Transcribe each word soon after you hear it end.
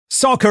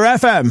Soccer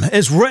FM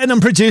is written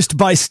and produced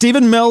by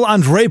Stephen Mill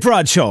and Ray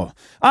Bradshaw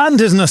and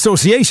is in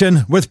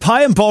association with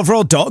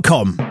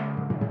pieandbovril.com.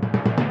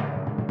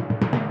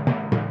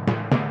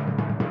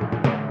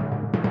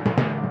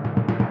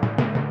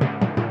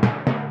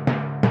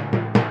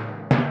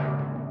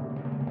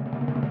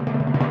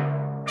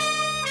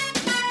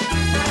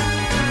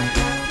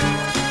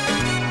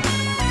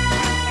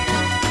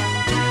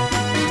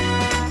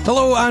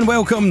 Hello and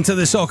welcome to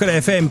the Soccer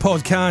FM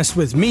podcast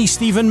with me,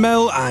 Stephen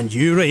Mill, and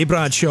you, Ray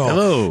Bradshaw.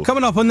 Hello.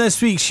 Coming up on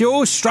this week's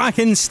show,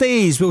 Strachan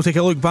stays. We'll take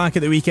a look back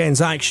at the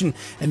weekend's action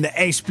in the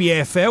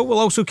SPFL. We'll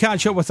also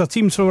catch up with our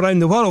teams from around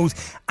the world,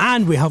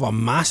 and we have a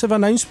massive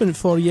announcement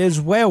for you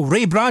as well.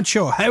 Ray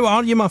Bradshaw, how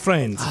are you, my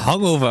friend?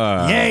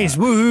 Hungover. Yes,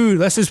 woohoo.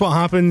 This is what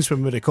happens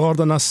when we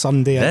record on a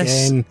Sunday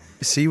again.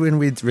 See, when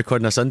we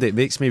record on a Sunday, it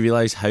makes me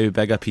realise how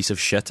big a piece of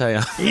shit I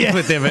am Yeah.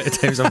 with the amount of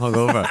times I'm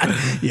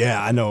hungover.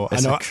 Yeah, I know.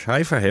 It's a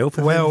cry for help.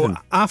 Well,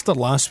 after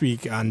last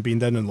week and being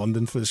down in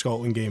London for the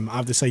Scotland game,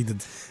 I've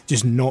decided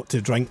just not to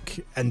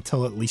drink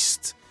until at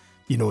least,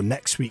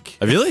 next week.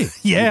 Really?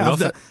 Yeah, You've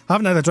been off I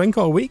haven't had a drink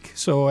all week,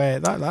 so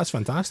that's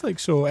fantastic.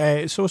 So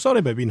sorry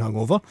about being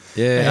hungover.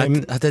 Yeah,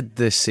 I did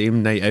the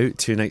same night out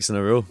 2 nights in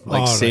a row.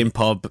 Same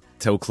pub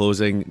till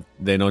closing,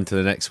 then on to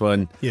the next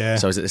one. Yeah.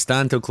 So I was at the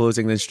Stand till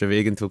closing, then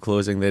Stravagan till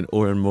closing, then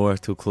Oranmore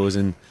till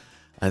closing.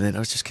 And then I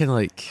was just kind of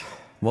like,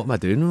 what am I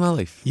doing with my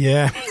life?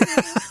 Yeah.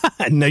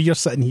 And now you're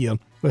sitting here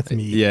with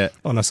me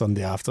on a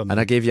Sunday afternoon. And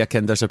I gave you a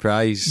Kinder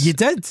Surprise. You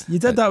did.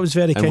 That was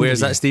very kind of you. And where's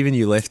that, Stephen?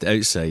 You left it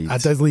outside. I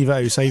did leave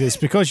it outside. It's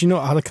because,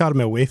 I had a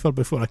caramel wafer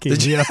before I came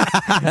here.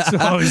 So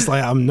I was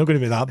like, I'm not going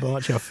to be that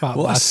much of a fat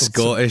What bastard. a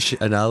Scottish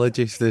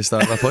analogy to the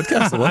start of a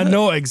podcast. I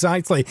know,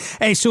 exactly.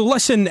 So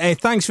listen,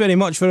 thanks very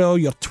much for all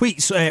your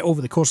tweets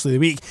over the course of the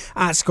week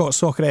at Scott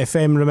Soccer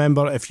FM.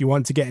 Remember, if you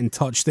want to get in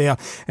touch there,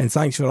 and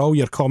thanks for all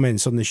your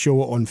comments on the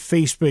show on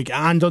Facebook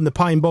and on the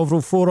Pie and Bovril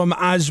forum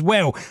as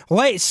well.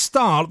 Let's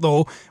start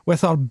though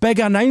with our big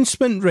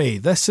announcement, Ray.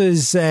 This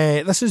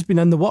has been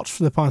in the works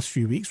for the past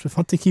few weeks. We've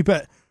had to keep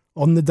it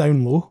on the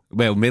down low.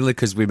 Well, mainly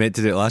because we meant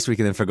to do it last week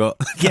and then forgot.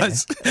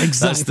 Yes,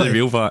 exactly. That's the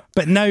real part.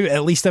 But now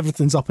at least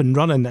everything's up and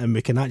running and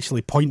we can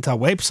actually point to a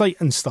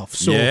website and stuff.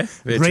 So,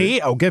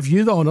 Ray, I'll give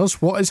you the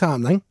honours. What is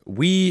happening?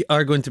 We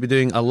are going to be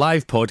doing a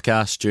live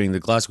podcast during the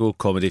Glasgow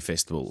Comedy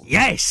Festival.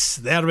 Yes,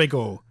 there we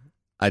go.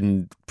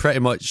 And pretty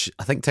much,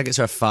 I think tickets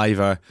are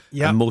 £5,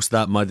 and most of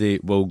that money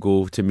will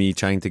go to me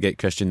trying to get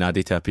Christian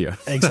Nadi to appear.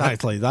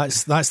 Exactly,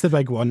 that's the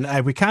big one.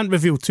 We can't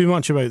reveal too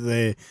much about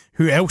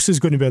who else is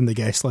going to be on the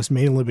guest list,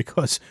 mainly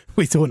because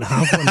we don't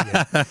have one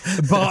yet.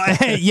 But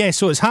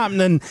so it's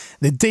happening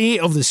the day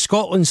of the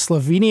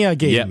Scotland-Slovenia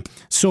game. Yep.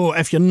 So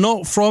if you're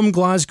not from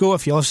Glasgow,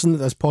 if you listen to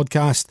this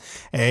podcast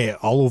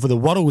all over the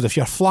world, if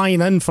you're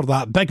flying in for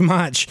that big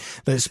match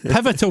that's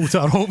pivotal to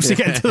our hopes to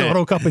get to the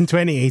World Cup in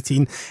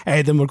 2018,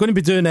 then we're going to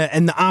be doing it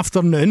in the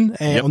afternoon,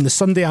 on the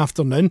Sunday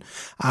afternoon.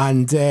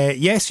 And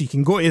yes, you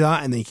can go to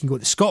that and then you can go to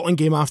the Scotland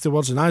game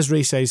afterwards. And as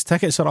Ray says,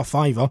 tickets are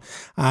 £5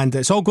 and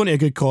it's all going to a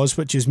good cause,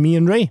 which is me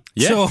and Ray.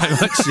 Yeah, so,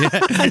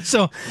 pretty much,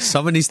 so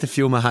someone needs to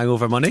fuel my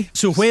hangover money.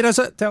 So where is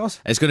it? Tell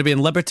us. It's going to be in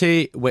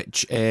Liberty,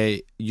 which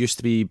used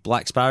to be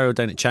Black Sparrow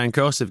down at Charing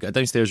Cross. They've got a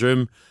downstairs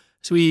room.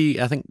 So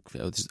I think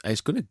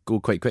it's going to go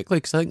quite quickly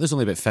because I think there's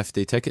only about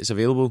 50 tickets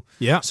available.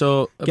 Yeah.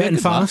 So get in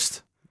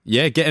fast.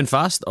 Yeah, get in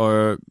fast,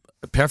 or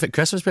a perfect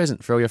Christmas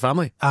present for all your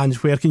family. And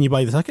where can you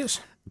buy the tickets?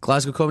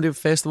 Glasgow Comedy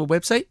Festival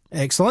website.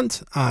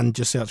 Excellent. And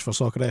just search for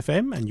Soccer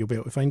FM and you'll be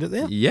able to find it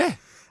there. Yeah.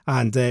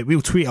 And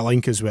we'll tweet a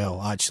link as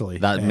well, actually.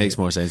 That makes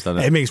more sense,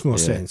 doesn't it? It makes more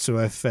sense. So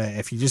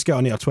if you just get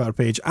on our Twitter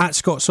page, at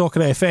Scott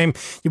Soccer FM,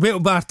 you'll be able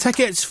to buy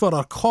tickets for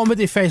our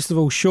comedy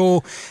festival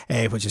show,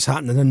 which is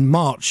happening in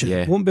March.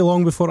 Yeah. It won't be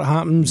long before it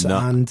happens, No.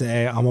 and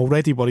I'm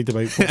already worried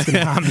about what's going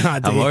to happen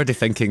that day. I'm already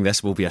thinking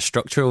this will be a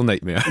structural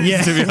nightmare,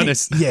 yeah. to be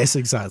honest. Yes,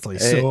 exactly.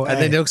 So,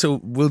 and then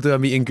also, we'll do a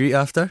meet and greet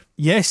after.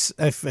 Yes,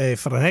 if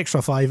for an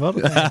extra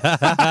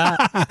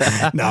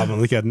 £5. No, I'm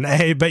only kidding.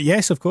 But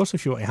yes, of course,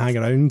 if you want to hang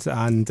around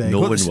and no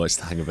one wants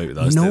to hang about with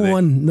us. No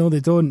one, no, they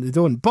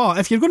don't. But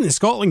if you're going to the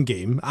Scotland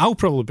game, I'll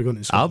probably be going to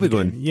the Scotland I'll be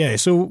going. game. Yeah,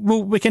 so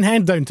we can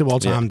head down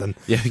towards Hampden.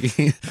 Yeah, we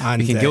can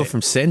go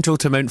from Central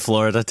to Mount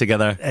Florida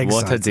together. Exactly.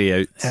 What a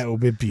day out. It'll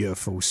be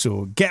beautiful.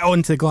 So get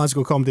on to the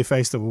Glasgow Comedy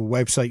Festival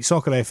website,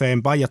 Soccer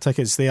FM, buy your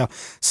tickets there.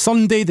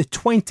 Sunday the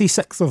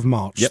 26th of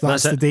March. Yep,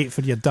 that's the date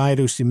for your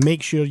diaries, so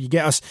make sure you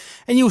get us.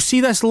 And you'll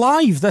see this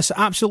live, this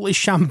absolutely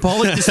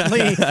shambolic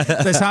display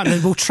that's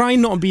happening. We'll try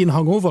not being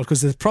hungover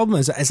because the problem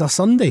is it's a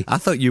Sunday. I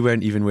thought you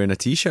weren't even wearing a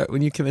t-shirt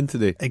when you came in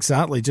today.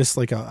 Exactly, just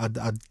like I'd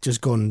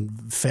just gone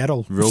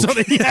feral. Rogue.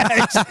 Sorry,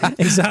 yes,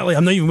 exactly.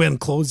 I'm not even wearing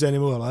clothes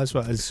anymore. That's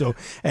what it is. So,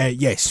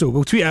 yes, so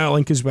we'll tweet out a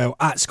link as well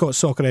at Scott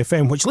Soccer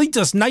FM, which leads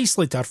us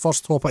nicely to our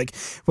first topic,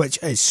 which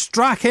is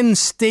Strachan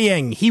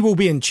staying. He will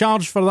be in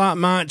charge for that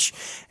match,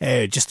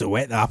 just to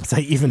whet the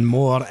appetite even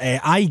more.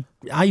 I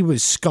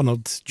was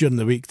scunnered during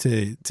the week,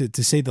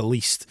 to say the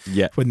least,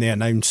 when they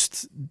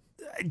announced.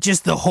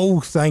 Just the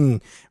whole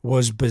thing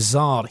was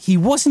bizarre. He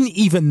wasn't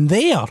even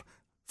there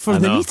for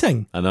the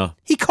meeting. I know.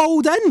 He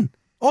called in.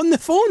 on the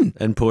phone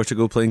in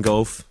Portugal playing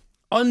golf.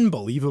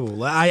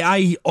 Unbelievable.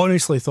 I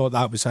honestly thought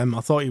that was him. I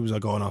thought he was a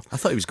goner. I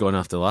thought he was going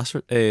after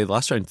the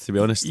last round, to be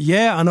honest.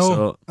 Yeah, I know.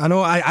 So- I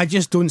know. I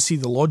just don't see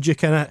the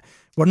logic in it.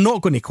 We're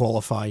not going to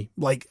qualify.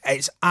 Like,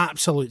 it's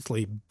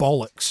absolutely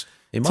bollocks.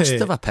 He must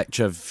have a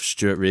picture of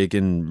Stuart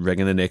Reagan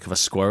wringing the neck of a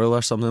squirrel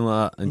or something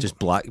like that and just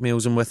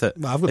blackmails him with it.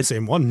 Well, I've got the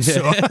same one.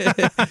 So.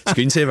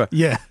 Screensaver.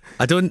 Yeah.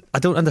 I don't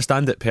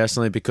understand it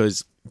personally,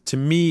 because to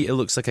me it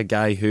looks like a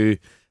guy who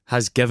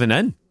has given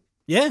in.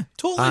 Yeah,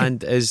 totally.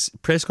 And his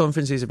press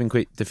conferences have been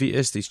quite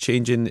defeatist. He's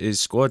changing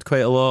his squad quite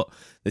a lot.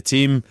 The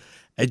team,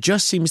 it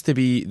just seems to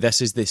be this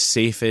is the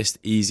safest,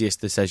 easiest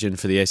decision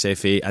for the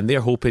SFA, and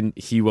they're hoping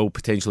he will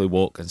potentially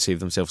walk and save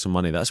themselves some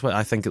money. That's what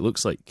I think it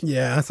looks like.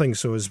 Yeah, I think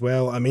so as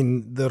well. I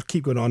mean, they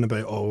keep going on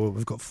about,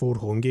 we've got 4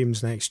 home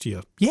games next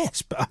year.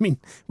 Yes, but I mean,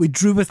 we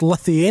drew with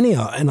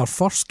Lithuania in our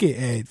first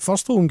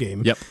home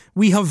game. Yep.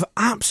 We have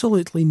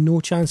absolutely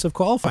no chance of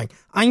qualifying.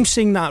 I'm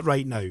saying that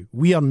right now.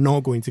 We are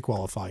not going to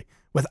qualify.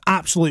 With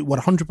absolute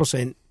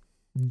 100%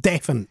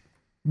 definite,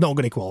 not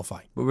going to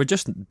qualify. But we're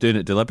just doing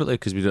it deliberately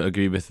because we don't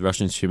agree with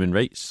Russia's human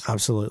rights.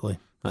 Absolutely.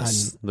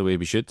 That's the way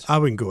we should. I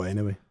wouldn't go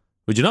anyway.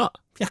 Would you not?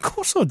 Yeah, of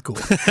course I'd go.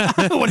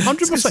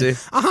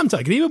 100%. I happen to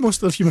agree with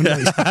most of the human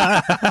rights.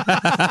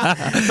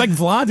 Big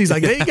Vlad, he's a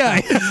great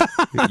guy.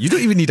 You don't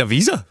even need a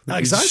visa.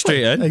 Exactly.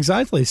 Straight in.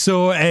 Exactly.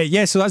 So,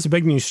 so that's the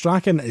big news.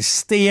 Strachan is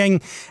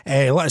staying.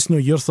 Let us know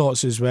your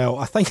thoughts as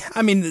well.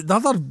 I mean, the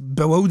other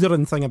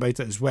bewildering thing about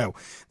it as well,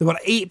 there were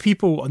 8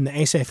 people on the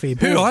SFA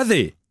board. Who are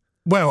they?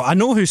 Well, I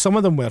know who some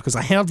of them were because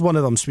I heard one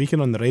of them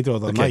speaking on the radio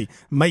the other night.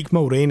 Mike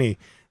Mulroney,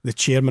 the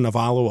chairman of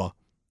Alloa.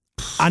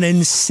 An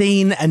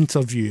insane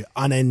interview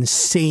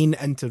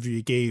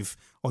he gave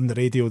on the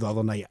radio the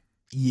other night.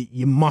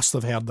 You must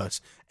have heard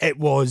this. It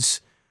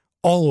was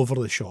all over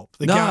the shop.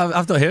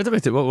 I've not heard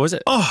about it. What was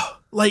it? Oh,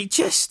 like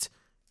just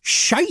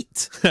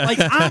shite. Like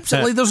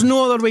absolutely, there's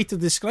no other way to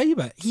describe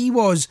it. He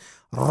was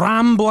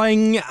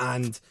rambling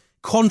and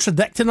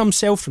contradicting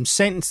himself from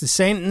sentence to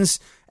sentence.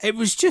 It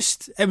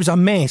was a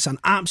mess, an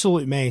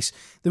absolute mess.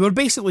 They were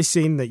basically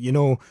saying that,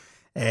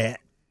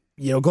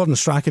 Gordon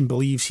Strachan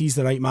believes he's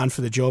the right man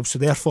for the job, so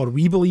therefore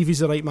we believe he's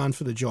the right man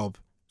for the job.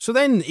 So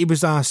then he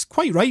was asked,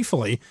 quite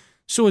rightfully,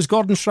 so is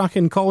Gordon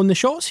Strachan calling the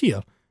shots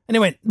here? And he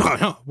went,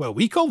 well,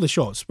 we call the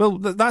shots. Well,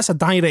 that's a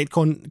direct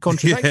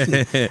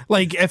contradiction.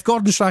 Like, if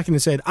Gordon Strachan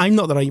had said, I'm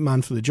not the right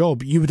man for the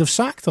job, you would have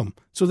sacked him.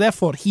 So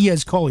therefore, he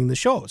is calling the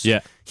shots.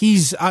 Yeah.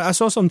 I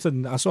saw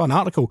an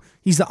article,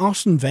 he's the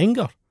Arsene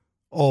Wenger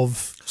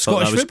of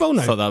Scottish football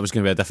now. I thought that was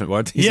going to be a different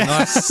word.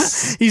 Yeah.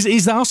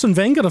 He's the Arsene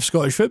Wenger of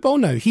Scottish football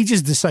now. He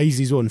just decides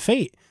his own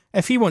fate.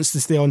 If he wants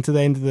to stay on to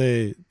the end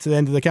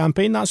of the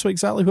campaign, that's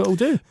exactly what he'll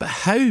do. But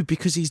how?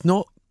 Because he's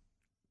not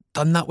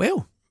done that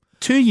well.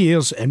 2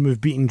 years and we've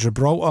beaten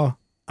Gibraltar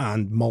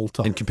and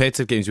Malta. In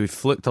competitive games, we've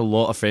flicked a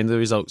lot of friendly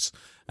results.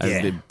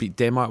 And they beat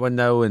Denmark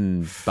 1-0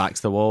 and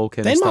backs the wall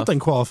kind of stuff. Denmark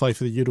didn't qualify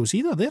for the Euros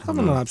either. They're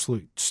having an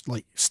absolute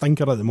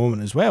stinker at the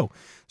moment as well.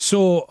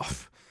 So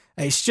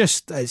I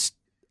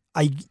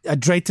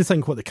dread to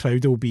think what the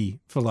crowd will be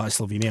for that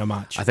Slovenia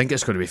match. I think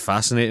it's going to be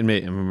fascinating,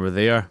 mate. And when we're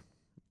there,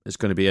 it's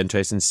going to be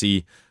interesting to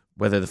see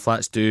whether the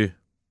flats do.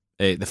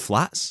 The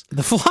flats?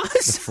 The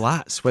flats? The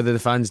flats. Whether the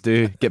fans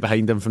do get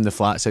behind them from the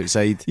flats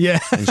outside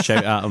and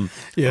shout at them.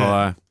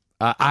 Yeah.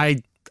 Or,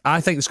 I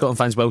think the Scotland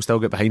fans will still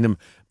get behind him,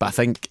 but I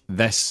think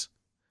this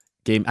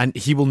game, and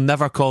he will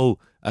never call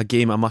a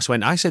game a must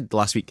win. I said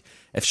last week,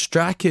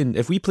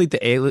 if we played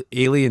the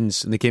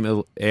aliens and they came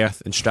to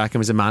Earth and Strachan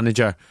was a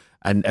manager,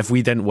 and if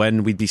we didn't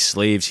win, we'd be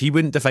slaves, he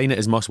wouldn't define it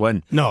as must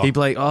win. No. He'd be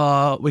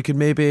like, we could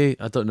maybe,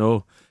 I don't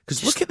know.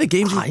 Because look at the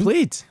games we've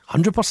played.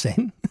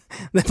 100%.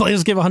 The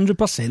players give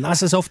 100%.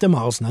 That's us off to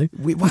Mars now.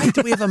 Why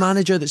do we have a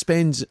manager that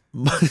spends...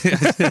 Why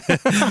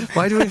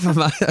do we have a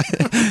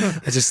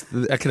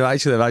manager... I can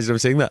actually imagine him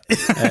saying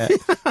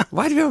that.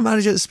 Why do we have a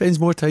manager that spends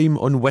more time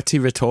on witty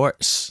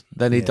retorts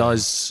than he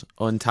does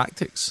on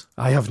tactics?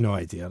 I have no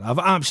idea. I've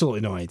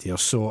absolutely no idea.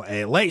 So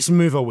let's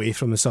move away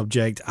from the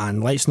subject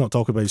and let's not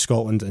talk about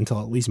Scotland until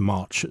at least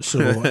March. So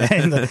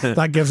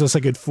that gives us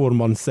a good 4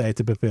 months to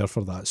prepare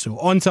for that. So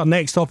on to our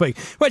next topic,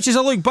 which is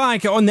a look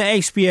back on the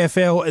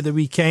SPFL at the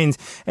weekend.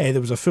 There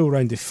was a full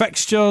round of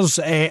fixtures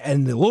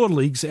in the lower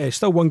leagues.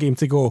 Still one game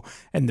to go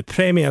in the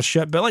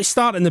Premiership. But let's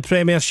start in the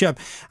Premiership.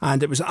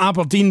 And it was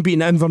Aberdeen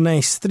beating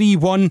Inverness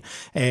 3-1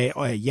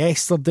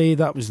 yesterday.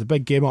 That was the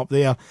big game up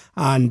there.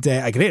 And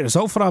a great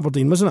result for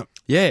Aberdeen, wasn't it?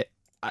 Yeah.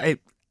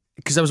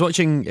 Because I was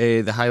watching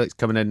the highlights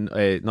coming in,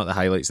 not the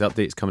highlights, the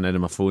updates coming in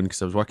on my phone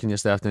because I was working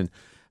yesterday afternoon.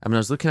 And when I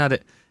was looking at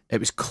it, it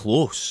was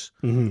close.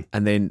 Mm-hmm.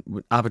 And then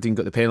when Aberdeen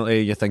got the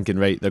penalty, you're thinking,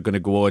 right, they're going to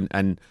go on.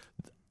 And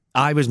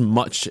I was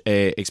much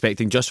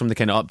expecting, just from the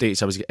kind of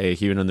updates I was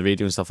hearing on the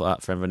radio and stuff like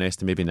that, for Inverness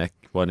to maybe nick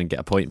one and get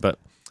a point. But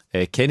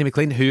Kenny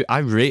McLean, who I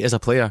rate as a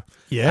player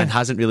and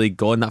hasn't really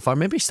gone that far,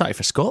 maybe he started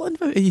for Scotland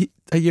about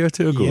a year or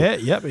two ago. Yeah,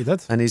 he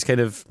did. And he's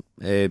kind of,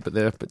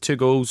 but 2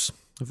 goals,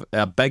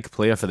 a big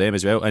player for them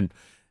as well. And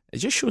it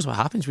just shows what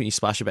happens when you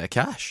splash a bit of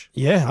cash.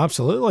 Yeah,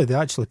 absolutely. They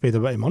actually paid a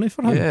bit of money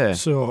for him. Yeah.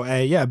 So,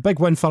 a big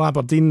win for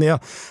Aberdeen there.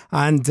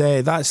 And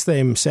that's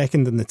them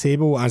second in the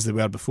table, as they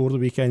were before the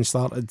weekend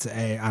started.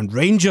 And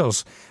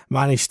Rangers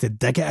managed to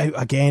dig it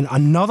out again.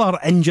 Another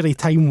injury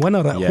time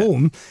winner at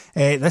home,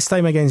 this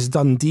time against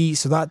Dundee.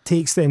 So that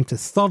takes them to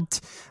third.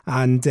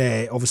 And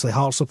obviously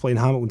Hearts are playing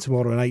Hamilton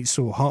tomorrow night.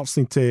 So Hearts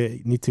need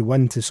to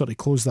win to sort of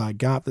close that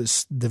gap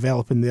that's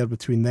developing there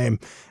between them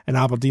and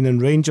Aberdeen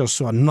and Rangers.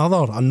 So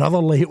another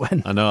late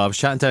win. I know. I was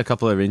chatting to a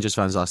couple of Rangers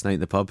fans last night in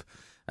the pub,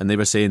 and they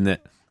were saying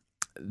that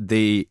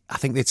I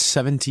think they had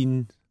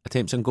 17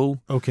 attempts on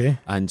goal. Okay.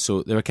 And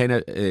so they were kind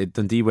of,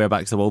 Dundee were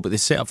back to the wall, but they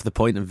set up for the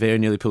point and very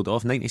nearly pulled it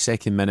off.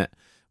 92nd minute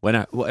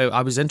winner.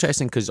 I was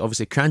interesting because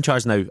obviously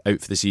Cranchar's now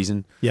out for the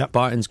season. Yep.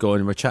 Barton's gone,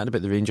 and we're chatting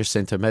about the Rangers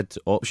centre mid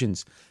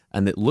options,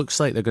 and it looks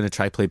like they're going to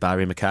try play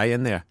Barry Mackay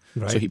in there.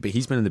 Right. So but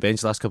he's been on the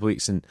bench the last couple of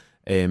weeks, and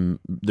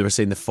they were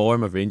saying the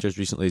form of Rangers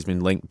recently has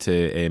been linked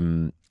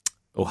to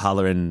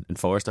O'Halloran and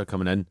Forrester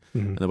coming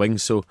in the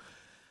wings. So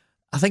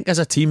I think as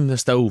a team they're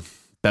still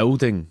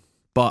building,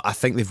 but I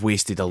think they've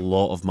wasted a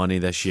lot of money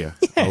this year.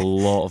 A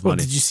lot of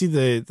money. Did you see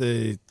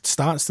the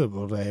stats that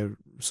were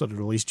sort of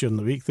released during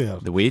the week there?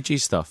 The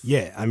wages stuff.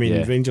 Yeah, I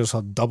mean Rangers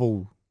had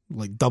double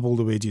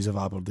the wages of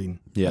Aberdeen.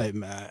 Yeah,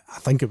 I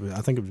think it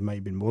might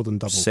have been more than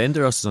double.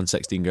 Senderos is on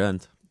 16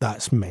 grand.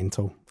 That's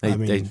mental. I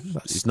mean,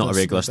 he's not a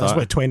regular starter.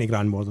 That's about 20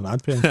 grand more than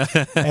I'd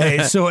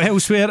pay. So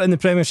elsewhere in the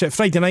Premiership,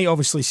 Friday night,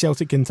 obviously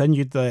Celtic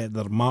continued their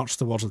march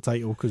towards the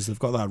title because they've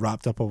got that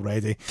wrapped up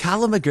already.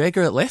 Callum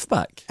McGregor at left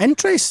back.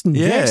 Interesting.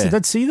 Yeah. Yes, I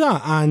did see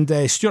that.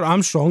 And Stuart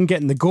Armstrong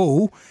getting the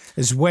goal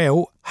as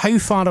well. How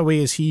far away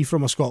is he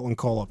from a Scotland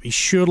call-up? He's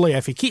surely,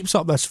 if he keeps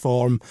up this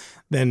form,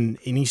 then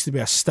he needs to be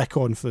a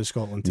stick-on for the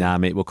Scotland team. Nah,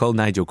 mate, we'll call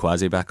Nigel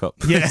Quasi back up.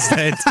 Yeah.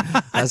 Instead.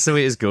 That's the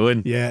way it's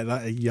going.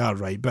 Yeah, you're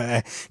right.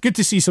 But good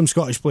to see some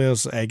Scottish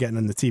players getting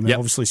in the team. And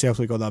obviously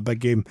Celtic got that big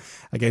game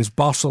against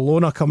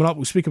Barcelona coming up.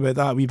 We'll speak about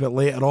that a wee bit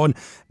later on.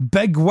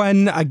 Big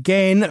win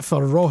again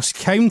for Ross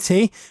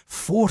County.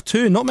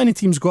 4-2. Not many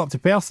teams go up to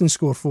Perth and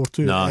score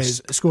 4-2. No.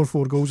 Score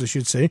 4 goals, I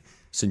should say.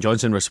 St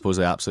Johnstone were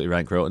supposedly absolutely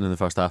rank rotten in the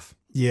first half.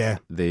 Yeah.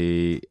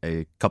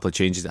 A couple of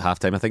changes at half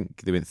time. I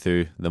think they went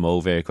through them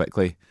all very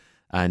quickly.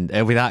 And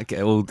with that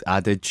old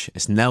adage,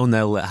 it's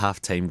 0-0 at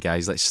half time,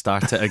 guys. Let's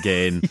start it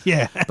again.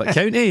 Yeah. But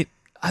County,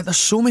 there's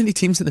so many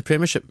teams in the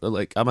Premiership.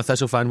 Like, I'm a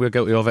Thistle fan, we're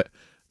guilty of it,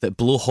 that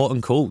blow hot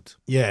and cold.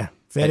 Yeah.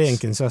 Very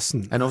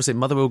inconsistent. And obviously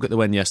Motherwell got the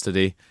win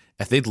yesterday.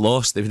 If they'd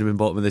lost, they would have been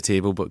bottom of the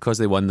table, but because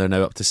they won, they're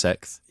now up to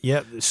 6th.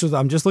 Yeah, so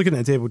I'm just looking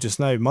at the table just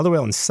now.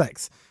 Motherwell in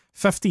 6th,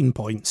 15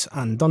 points,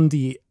 and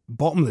Dundee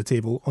bottom of the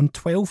table on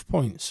 12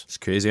 points. It's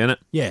crazy, isn't it?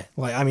 Yeah,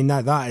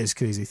 that is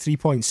crazy. 3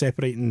 points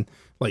separating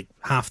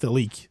half the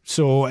league.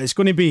 So it's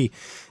going to be,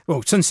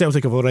 since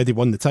Celtic have already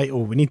won the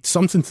title, we need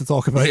something to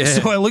talk about. Yeah.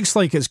 So it looks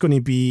like it's going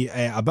to be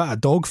a bit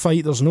of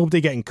dogfight. There's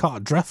nobody getting cut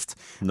adrift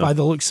by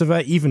the looks of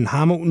it. Even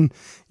Hamilton,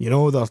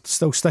 they're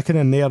still sticking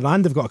in there,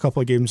 and they've got a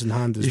couple of games in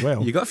hand as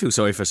well. You got to feel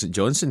sorry for St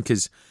Johnstone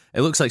because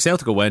it looks like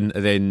Celtic will win,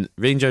 and then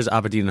Rangers,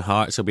 Aberdeen and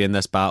Hearts will be in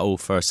this battle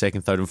for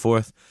 2nd, 3rd and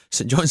 4th.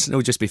 St Johnstone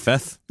will just be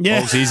 5th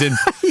all season,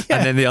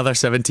 and then the other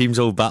 7 teams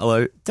will battle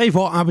out. Tell you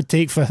what, I would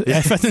take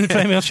 5th in the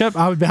Premiership.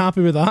 I would be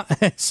happy with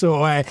that.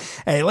 So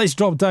let's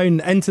drop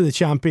down into the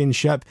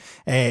Championship.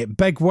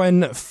 Big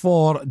win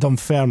for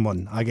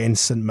Dunfermline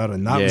against St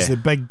Mirren. That was the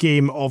big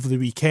game of the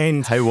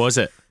weekend. How was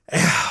it?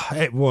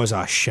 It was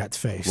a shit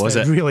fest. Was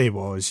it? It really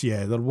was.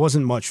 Yeah, there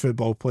wasn't much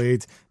football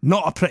played.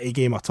 Not a pretty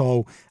game at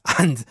all.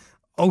 And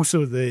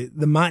also the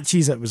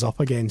matches it was up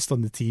against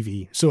on the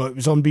TV. So it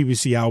was on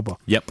BBC Alba.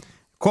 Yep.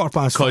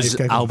 5:15.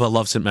 Because Alba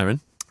loves St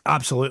Mirren.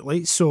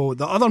 Absolutely. So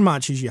the other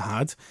matches you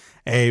had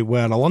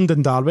were a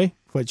London derby,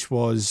 which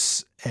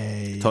was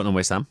Tottenham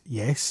West Ham.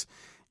 Yes.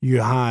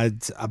 You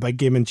had a big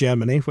game in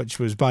Germany, which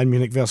was Bayern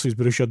Munich versus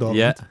Borussia Dortmund.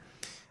 Yeah.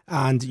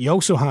 And you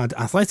also had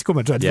Atletico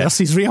Madrid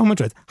versus Real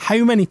Madrid.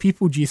 How many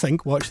people do you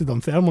think watched the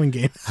Dunfermline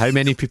game? How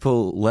many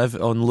people live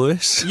on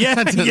Lewis? Yeah,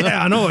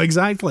 I know,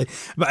 exactly.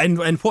 But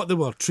and what they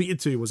were treated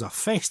to was a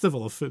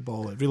festival of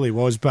football. It really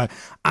was. But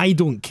I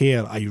don't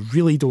care. I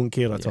really don't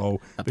care at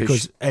all.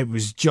 Because it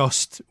was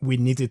just, we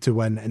needed to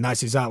win. And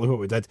that's exactly what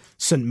we did.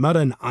 St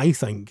Mirren, I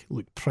think,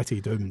 looked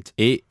pretty doomed.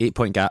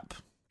 8-point gap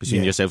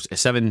between yourselves.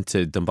 7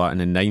 to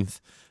Dumbarton in 9th.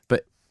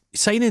 But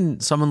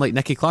signing someone like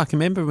Nicky Clark,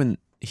 remember when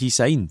he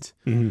signed?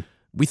 Mm-hmm.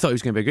 We thought he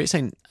was going to be a great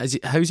sign.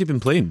 How's he been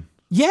playing?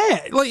 Yeah,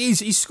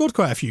 he's scored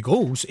quite a few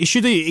goals.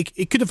 He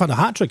could have had a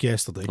hat-trick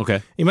yesterday.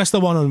 Okay. He missed a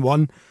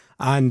one-on-one,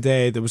 and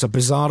there was a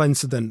bizarre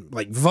incident,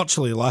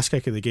 virtually the last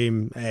kick of the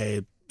game.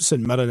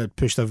 St Mirren had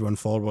pushed everyone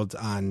forward,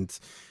 and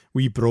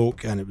we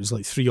broke, and it was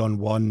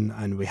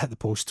 3-on-1, and we hit the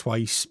post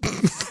twice.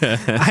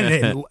 And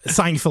then,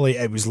 thankfully,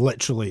 it was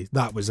literally,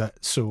 that was it.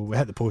 So we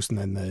hit the post, and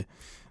then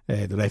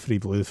the referee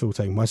blew the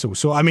full-time whistle.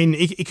 So, I mean,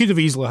 he could have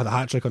easily had a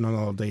hat-trick on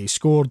another day. He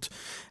scored,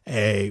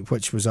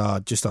 which was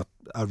just a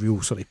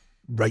real sort of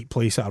right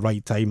place at a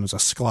right time. It was a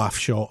Sclaff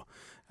shot.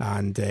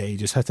 and he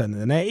just hit it into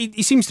the net.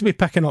 He seems to be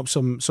picking up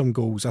some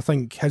goals. I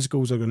think his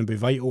goals are going to be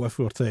vital if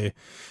we're to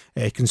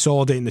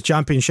consolidate in the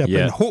Championship,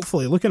 and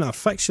hopefully looking at our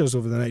fixtures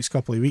over the next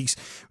couple of weeks.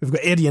 We've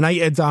got Ayr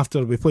United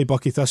after we play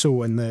Buckie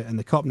Thistle in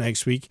the Cup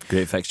next week.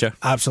 Great fixture.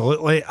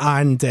 Absolutely.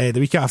 And the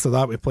week after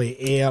that we play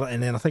Ayr,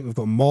 and then I think we've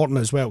got Morton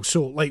as well.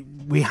 So like,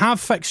 we have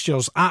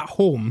fixtures at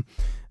home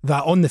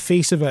that on the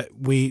face of it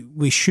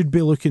we should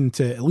be looking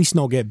to at least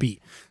not get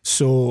beat.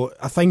 So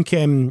I think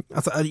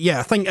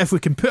I think if we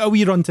can put a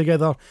wee run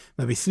together,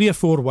 maybe 3 or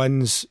 4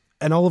 wins,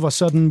 and all of a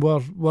sudden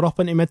we're up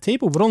into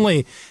mid-table.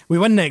 We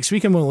win next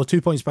week and we're only 2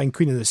 points behind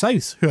Queen of the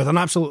South, who had an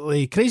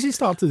absolutely crazy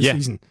start to the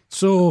season.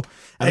 So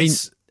I mean,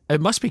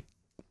 it must be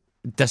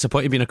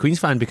disappointing being a Queens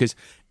fan, because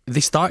they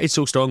started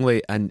so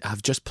strongly and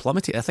have just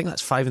plummeted. I think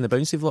that's 5 in the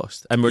bounce they've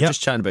lost. And we're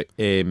just chatting about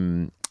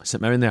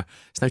St Mirren there.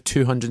 It's now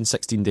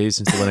 216 days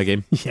since they won a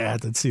game. Yeah, I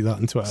did see that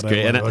on Twitter. It's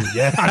great, isn't it?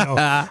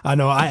 Yeah, I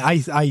know.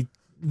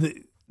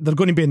 They're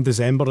going to be in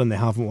December and they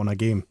haven't won a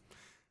game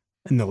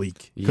in the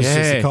league. Yeah,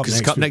 because it's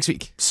the Cup next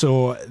week.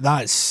 So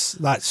that's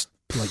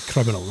like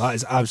criminal. That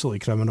is absolutely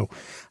criminal.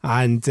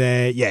 And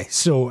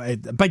so a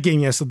big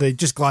game yesterday.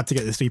 Just glad to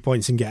get the 3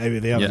 points and get out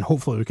of there, and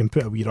hopefully we can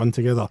put a wee run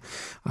together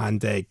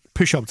and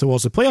push up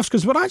towards the playoffs,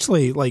 because we're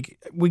actually, like,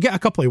 we get a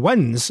couple of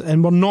wins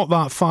and we're not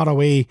that far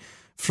away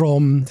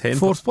from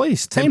 4th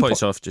place. 10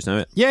 points off just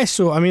now. Yeah,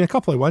 so I mean, a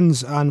couple of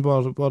wins and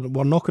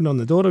we're knocking on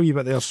the door a wee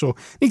bit there. So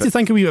need to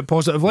think a wee bit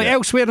positive. Like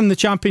elsewhere in the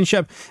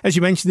Championship, as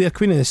you mentioned there,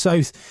 Queen of the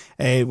South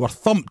were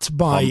thumped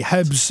by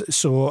Hibs.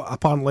 So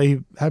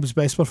apparently Hibs'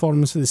 best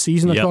performance of the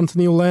season according to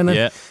Neil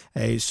Lennon.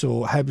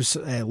 So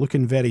Hibs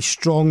looking very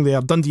strong there.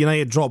 Dundee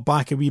United dropped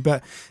back a wee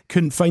bit.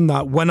 Couldn't find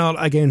that winner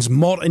against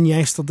Morton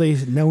yesterday.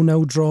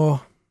 0-0 draw.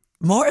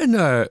 Morton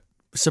are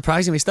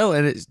surprising me still,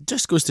 and it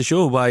just goes to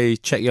show why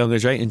Chick Young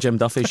is right and Jim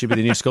Duffy should be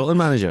the new Scotland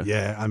manager.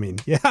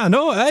 I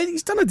know,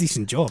 he's done a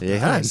decent job. Yeah, he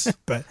has.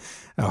 But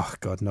oh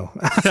God, no.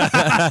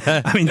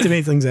 I mean, to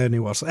make things any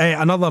worse,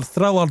 another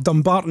thriller.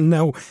 Dumbarton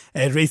 0,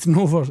 Wraith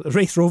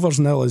Rovers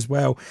 0 as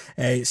well.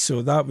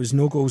 So that was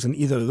no goals in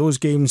either of those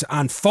games.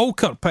 And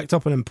Falkirk picked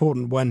up an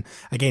important win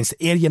against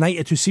Ayr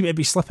United, who seem to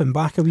be slipping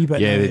back a wee bit.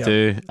 Yeah, they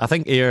do. I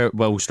think Ayr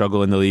will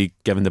struggle in the league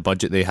given the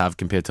budget they have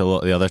compared to a lot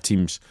of the other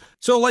teams.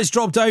 So let's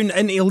drop down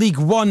into League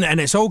One, and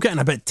it's all getting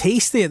a bit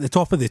tasty at the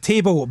top of the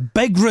table.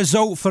 Big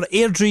result for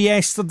Airdrie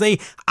yesterday,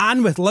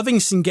 and with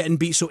Livingston getting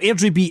beat. So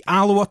Airdrie beat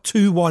Alloa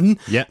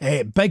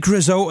 2-1. Big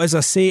result, as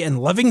I say,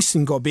 and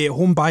Livingston got beat at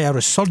home by a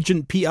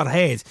resurgent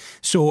Peterhead.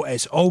 So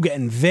it's all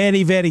getting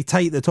very, very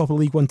tight at the top of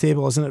the League One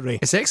table, isn't it, Ray?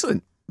 It's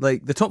excellent.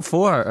 Like, the top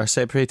 4 are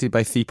separated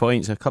by 3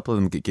 points. A couple of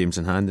them get games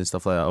in hand and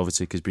stuff like that,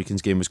 obviously, because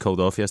Brechin's game was called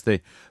off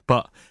yesterday.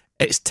 But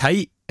it's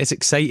tight, it's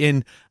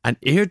exciting,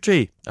 and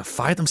Airdrie have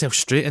fired themselves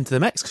straight into the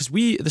mix, because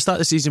at the start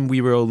of the season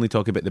we were only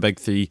talking about the big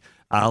 3,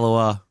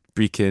 Alloa,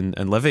 Brechin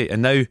and Livy,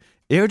 and now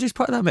Airdrie's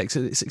part of that mix.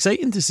 It's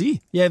exciting to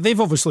see. Yeah,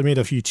 they've obviously made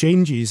a few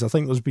changes. I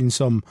think there's been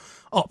some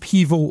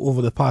upheaval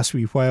over the past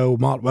wee while.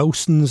 Mark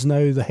Wilson's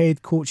now the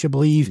head coach, I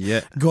believe.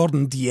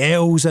 Gordon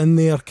Dalziel's in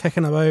there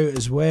kicking about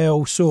as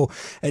well. So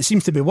it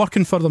seems to be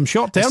working for them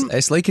short term.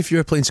 It's like if you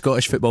were playing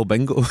Scottish football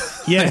bingo.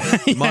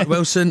 Mark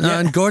Wilson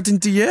and Gordon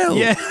Dalziel.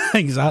 Yeah,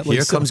 exactly.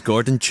 Here comes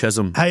Gordon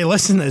Chisholm. Hey,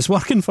 listen, it's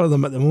working for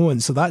them at the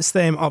moment. So that's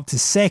them up to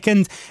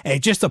second.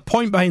 Just a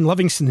point behind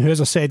Livingston, who, as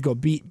I said, got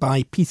beat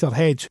by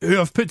Peterhead, who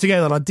have put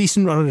together a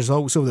decent run of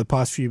results over the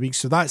past few weeks.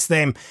 So that's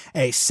them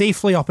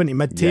safely up into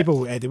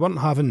mid-table. They weren't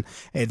having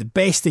the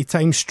best of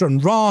times.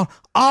 Stranraer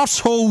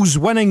arseholes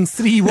winning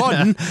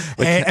 3-1.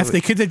 If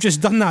they could have just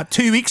done that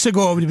 2 weeks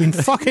ago, it would have been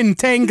fucking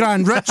 10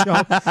 grand richer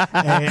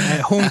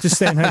at home to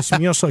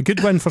Stenhousemuir. So a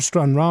good win for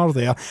Stranraer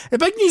there. The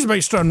big news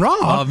about Stranraer.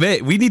 Oh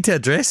mate, we need to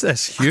address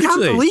this hugely. I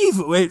can't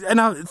believe,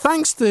 and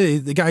thanks to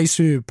the guys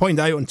who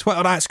pointed out on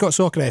Twitter at Scott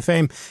Soccer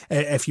FM,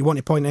 if you want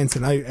to point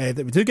anything out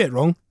that we do get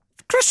wrong,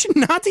 Christian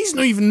Natty's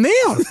not even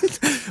there.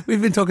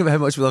 We've been talking about how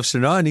much we love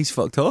Stranraer and he's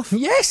fucked off.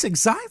 Yes,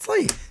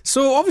 exactly.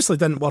 So obviously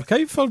didn't work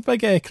out for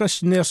big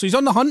Christian there. So he's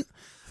on the hunt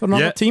for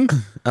another team.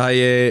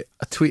 I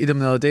tweeted him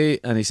the other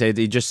day and he said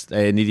he just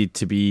needed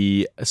to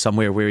be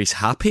somewhere where he's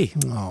happy.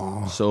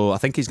 So I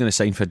think he's going to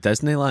sign for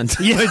Disneyland.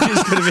 Yeah. Which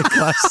is going to be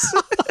class.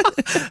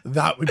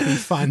 That would be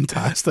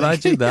fantastic.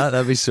 Imagine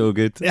that'd be so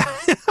good.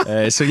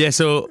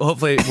 So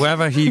hopefully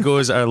wherever he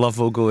goes, our love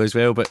will go as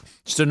well. But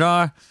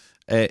Stranraer,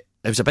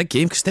 it was a big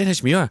game because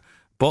Stenhousemuir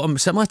bottom,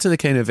 similar to the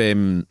kind of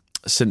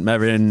St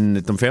Mirren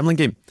Dunfermline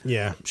game.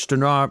 Yeah,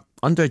 Stranraer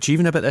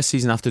underachieving a bit this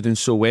season after doing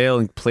so well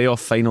in playoff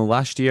final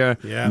last year,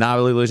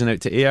 narrowly losing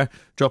out to Ayr,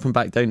 dropping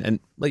back down. And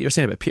like you were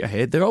saying about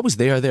Peterhead, they're always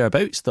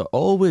thereabouts. They're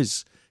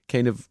always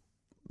kind of,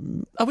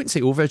 I wouldn't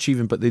say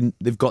overachieving, but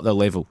they've got their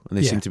level and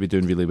they seem to be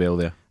doing really well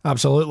there.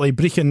 Absolutely.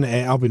 Brechin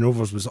Albion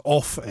Rovers was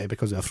off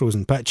because of a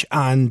frozen pitch,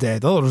 and the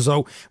other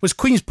result was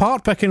Queen's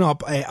Park picking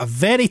up a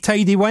very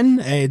tidy win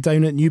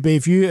down at New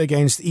Bayview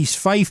against East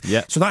Fife.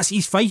 So that's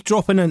East Fife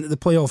dropping into the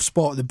playoff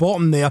spot at the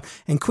bottom there,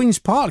 and Queen's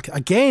Park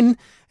again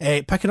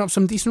picking up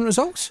some decent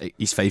results.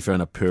 East Fife are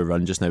on a poor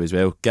run just now as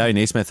well. Gary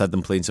Naismith had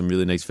them playing some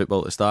really nice football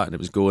at the start and it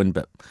was going,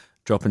 but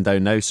dropping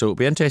down now, so it'll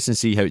be interesting to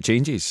see how it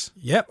changes.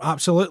 Yep,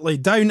 absolutely.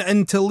 Down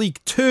into League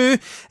Two.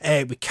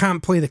 We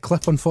can't play the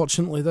clip,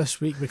 unfortunately,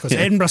 this week because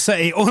Edinburgh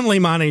City only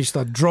managed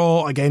a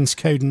draw against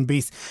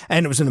Cowdenbeath,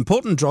 and it was an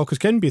important draw because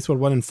Cowdenbeath were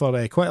winning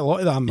for quite a lot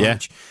of that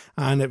match,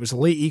 and it was a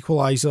late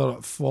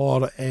equaliser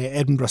for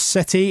Edinburgh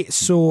City.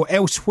 So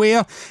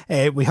elsewhere,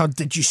 we had,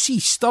 did you see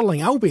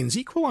Stirling Albion's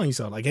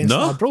equaliser against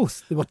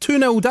Arbroath? They were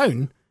 2-0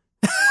 down.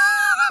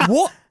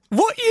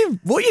 What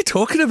are you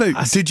talking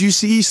about? Did you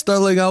see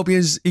Stirling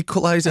Albion's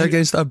equaliser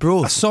against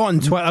Arbroath? I saw it on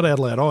Twitter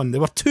earlier on. They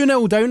were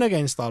 2-0 down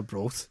against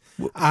Arbroath.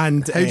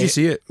 And how did you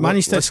see it?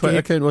 Managed to what Twitter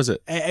account was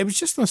it? It was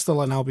just on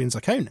Stirling Albion's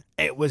account.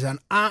 It was an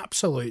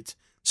absolute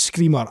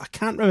screamer. I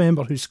can't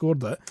remember who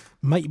scored it.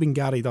 Might have been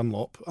Gary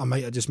Dunlop. I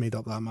might have just made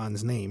up that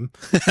man's name.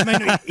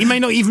 He might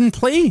not even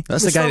play.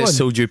 That's the guy that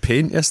sold you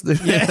paint yesterday.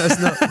 Yeah.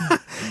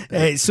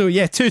 So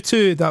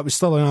 2-2. That was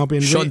Stirling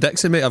Albion. Sean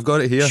Dixon, mate. I've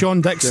got it here. Sean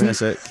Dixon.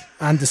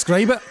 And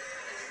describe it.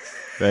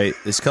 Right,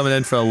 it's coming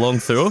in for a long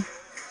throw.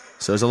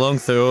 So it's a long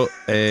throw.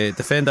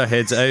 Defender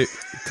heads out,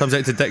 comes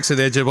out to Dixon,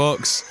 the edge of the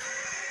box,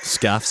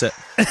 scaffs it.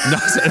 No,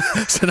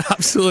 it's an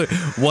absolute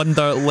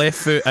wonder. Left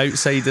foot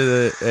outside of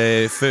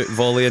the foot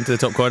volley into the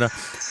top corner,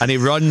 and he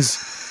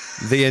runs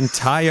the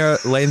entire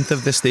length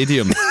of the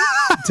stadium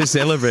to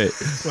celebrate.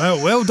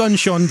 Well done,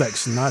 Sean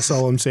Dixon. That's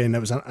all I'm saying. It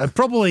was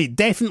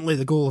definitely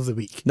the goal of the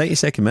week.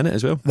 92nd minute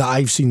as well that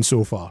I've seen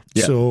so far.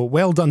 Yep. So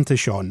well done to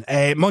Sean.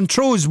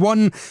 Montrose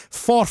won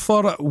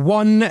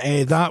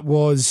 4-1. That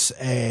was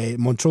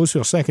Montrose,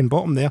 who are second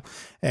bottom there,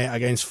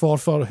 against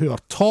Forfar, who are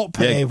top,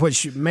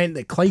 which meant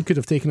that Clyde could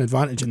have taken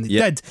advantage, and they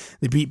did.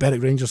 They beat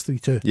Berwick Rangers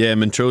 3-2. Yeah,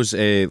 Montrose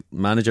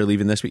manager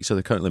leaving this week, so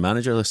they're currently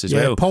managerless as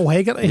well. Paul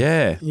Hegarty.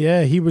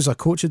 Yeah, he was a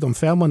coach of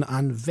Dunfermline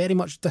and very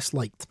much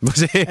disliked.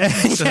 Was he?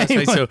 So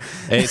that's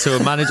right. So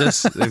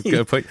managers, they've got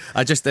a point.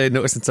 I just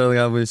noticed on Stirling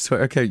Albion's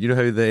Twitter account, you know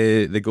how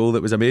the goal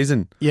that was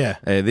amazing? Yeah.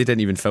 They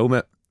didn't even film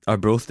it.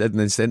 Arbroath did, and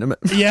then sent him it.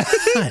 Yeah.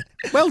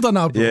 Well done,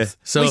 Arbroath. Yeah.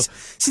 So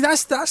see,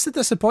 that's the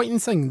disappointing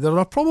thing. There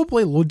are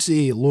probably loads of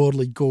lower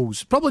league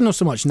goals, probably not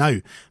so much now,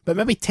 but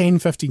maybe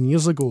 10-15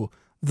 years ago,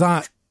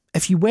 that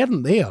if you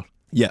weren't there,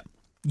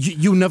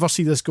 you'll never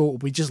see this goal.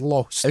 We just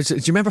lost. Do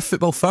you remember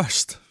Football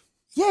First?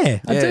 Yeah,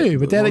 I do,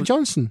 with Derek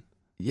Johnson.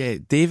 Yeah,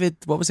 David,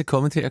 what was the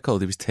commentator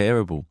called? He was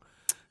terrible.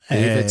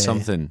 David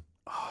something.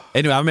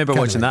 Anyway, I remember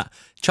watching that.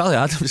 Charlie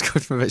Adams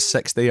scored from about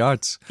 60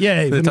 yards.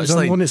 Yeah, the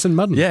touchline. One at St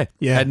Mirren.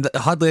 Yeah. And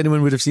hardly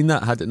anyone would have seen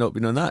that had it not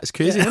been on that. It's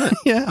crazy, isn't it?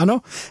 Yeah, I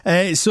know.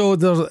 So,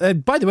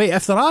 by the way,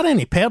 if there are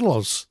any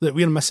pearlers that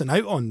we're missing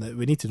out on that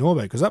we need to know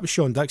about, because that was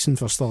Sean Dixon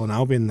for Stirling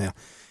Albion there,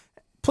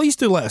 please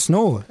do let us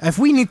know. If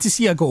we need to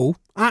see a goal,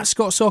 at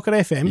Scott Soccer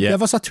FM,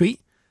 give us a tweet.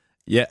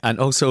 Yeah, and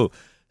also,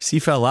 see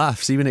for a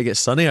laugh, see when it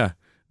gets sunnier,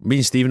 me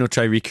and Stephen will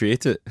try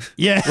recreate it.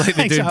 Yeah. Like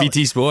they do in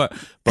BT Sport,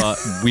 but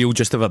we'll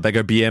just have a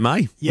bigger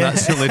BMI. Yeah.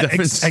 That's the only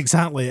difference.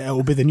 Exactly. It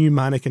will be the new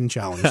mannequin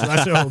challenge.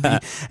 That's what it will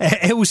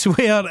be.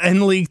 Elsewhere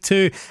in League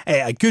Two,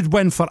 a good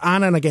win for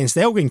Annan against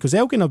Elgin, because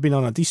Elgin have been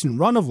on a decent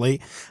run of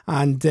late,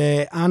 and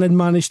Annan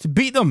managed to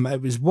beat them.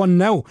 It was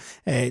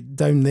 1-0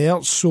 down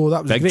there. So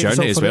that was big a great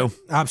journey result as for well. it.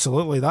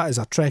 Absolutely. That is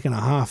a trek and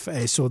a half.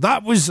 So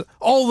that was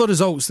all the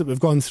results that we've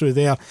gone through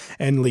there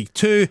in League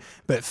Two.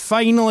 But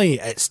finally,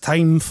 it's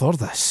time for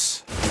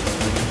this.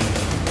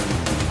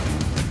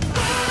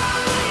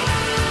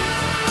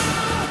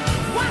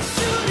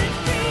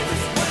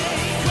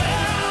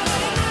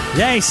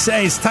 Yes,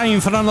 it's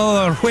time for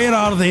another Where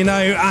Are They Now?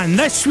 And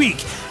this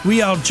week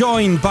we are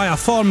joined by a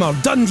former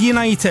Dundee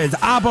United,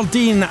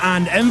 Aberdeen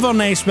and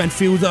Inverness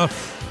midfielder.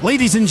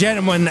 Ladies and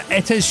gentlemen,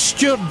 it is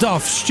Stuart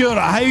Duff. Stuart,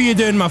 how are you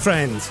doing, my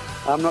friend?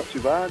 I'm not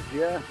too bad,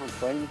 yeah, I'm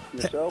fine.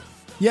 Yourself?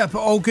 Yeah, but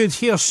all good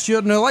here,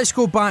 Stuart. Now let's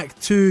go back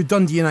to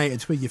Dundee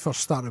United, where you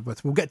first started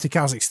with. We'll get to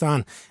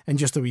Kazakhstan in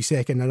just a wee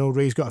second. I know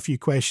Ray's got a few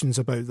questions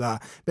about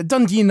that. But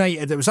Dundee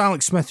United, it was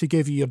Alex Smith who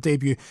gave you your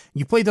debut.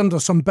 You played under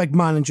some big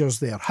managers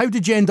there. How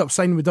did you end up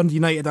signing with Dundee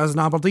United as an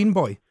Aberdeen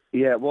boy?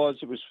 Yeah, it was.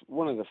 It was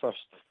one of the first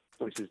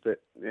places that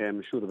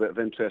showed a bit of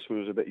interest when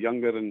I was a bit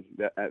younger, and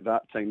at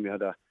that time we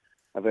had a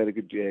very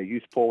good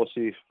youth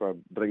policy for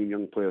bringing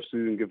young players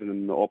through and giving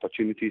them the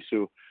opportunity.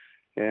 So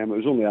it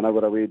was only an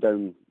hour away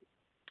down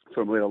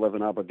from where I live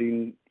in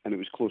Aberdeen, and it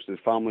was close to the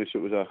family, so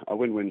it was a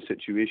win-win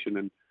situation.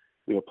 And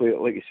we were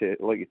playing, like you said,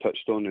 like you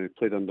touched on, we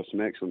played under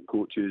some excellent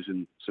coaches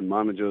and some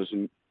managers.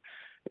 And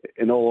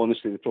in all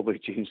honesty, they probably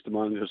changed the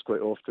managers quite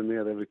often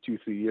there. Every 2-3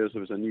 years,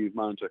 there was a new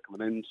manager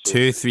coming in. So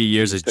 2-3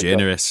 years is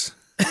generous.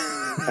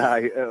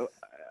 It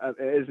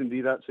is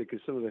indeed, actually, because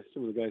some of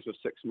the guys were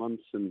 6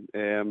 months, and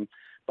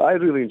but I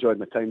really enjoyed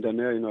my time down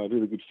there. You know, a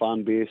really good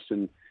fan base,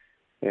 and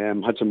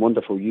had some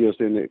wonderful years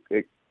there. And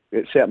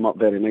it set them up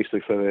very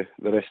nicely for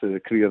the rest of the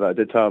career that I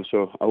did have.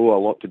 So I owe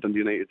a lot to Dundee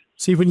United.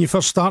 See, when you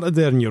first started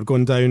there and you were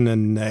going down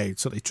and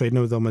sort of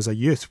training with them as a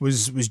youth,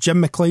 was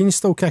Jim McLean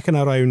still kicking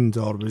around,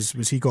 or was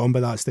he gone by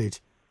that stage?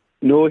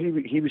 No,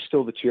 he was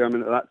still the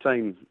chairman at that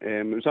time.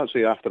 It was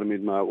actually after I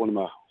made one of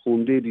my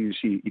home debuts.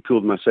 He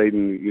pulled me aside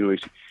and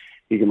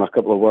he gave me a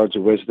couple of words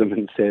of wisdom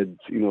and said,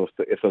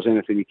 if there's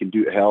anything you can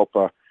do to help,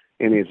 or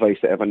any advice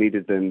that ever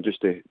needed, then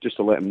just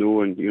to let him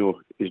know, and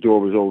his door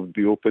was always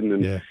be open,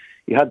 and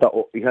he had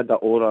that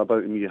aura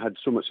about him. You had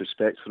so much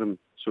respect for him.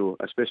 So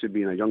especially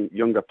being a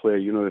younger player,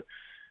 you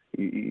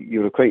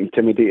were quite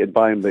intimidated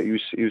by him, but he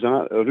was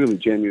a really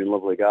genuine,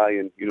 lovely guy.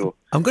 And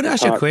I'm going to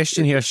ask you a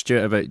question here,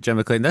 Stuart, about Jim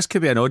McLean. This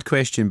could be an odd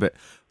question, but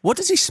what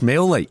does he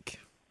smell like?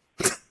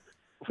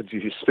 What do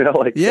you smell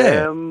like?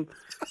 Yeah.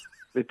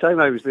 The time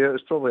I was there, it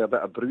was probably a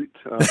bit of brute.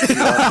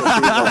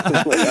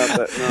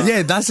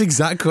 Yeah, that's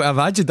exactly what I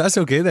imagined. That's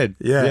okay then.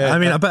 Yeah. I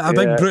mean, a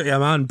big brute of a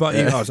man, but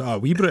a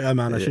wee brute of a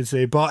man, I should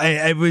say. But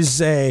it was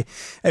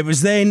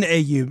then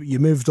you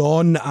moved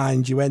on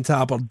and you went to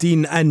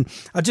Aberdeen, and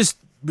I just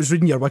was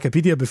reading your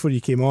Wikipedia before you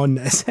came on.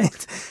 It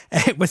said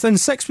within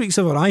 6 weeks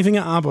of arriving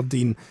at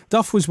Aberdeen,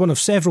 Duff was one of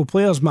several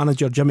players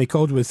manager Jimmy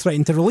Caldwell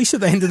threatened to release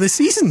at the end of the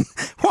season.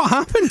 What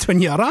happened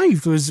when you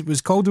arrived?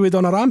 Was Caldwell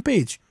on a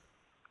rampage?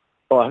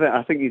 Oh,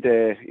 I think he'd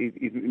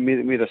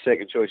made a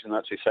second choice and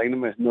actually signed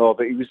him. No,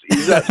 but he was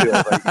actually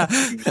all right.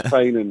 He was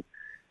fine,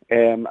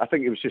 and I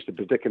think it was just a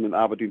predicament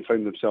Aberdeen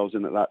found themselves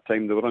in at that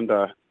time. They were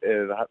under,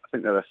 I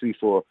think they had a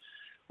 3-4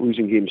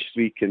 losing game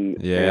streak, and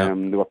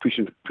they were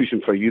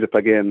pushing for Europe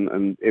again.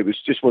 And it was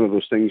just one of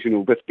those things,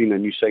 with being a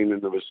new signing,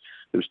 there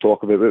was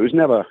talk of it, but it was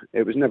never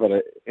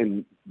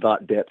in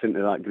that depth,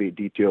 into that great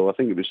detail. I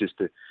think it was just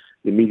the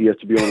media,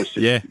 to be honest,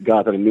 just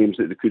gathering names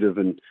that they could have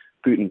and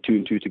putting 2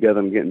 and 2 together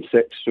and getting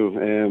 6. So,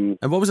 and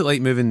what was it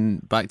like moving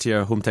back to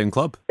your hometown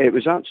club? It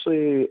was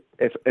actually,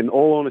 if in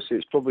all honesty,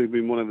 it's probably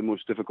been one of the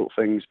most difficult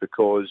things,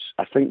 because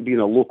I think being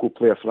a local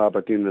player for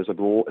Aberdeen, there's a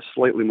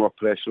slightly more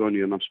pressure on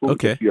you. And I've spoken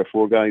to 3 or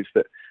 4 guys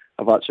that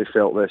have actually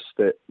felt this,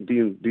 that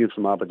being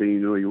from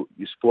Aberdeen, you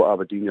support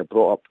Aberdeen, you're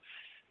brought up,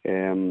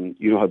 you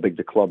know how big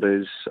the club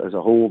is as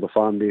a whole, the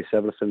fan base,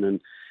 everything,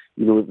 and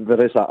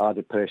there is that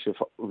added pressure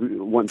for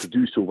wanting to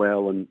do so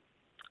well, and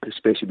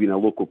especially being a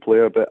local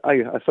player. But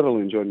I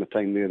thoroughly enjoyed my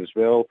time there as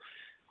well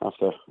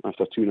after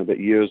 2 and a bit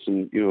years,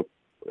 and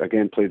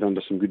again played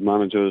under some good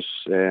managers,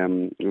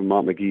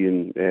 Mark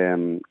McGee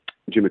and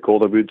Jimmy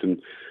Calderwood,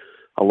 and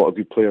a lot of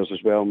good players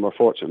as well, and we're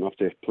fortunate enough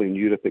to play in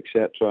Europe,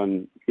 etc.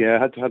 And I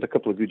had a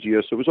couple of good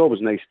years, so it was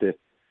always nice it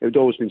would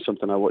always been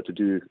something I wanted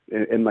to do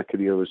in my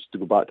career, was to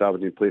go back to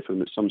Aberdeen and play for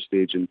them at some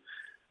stage. And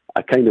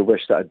I kind of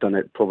wish that I'd done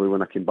it probably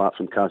when I came back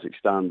from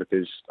Kazakhstan,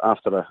 because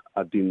after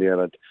I'd been there,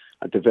 I'd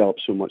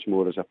developed so much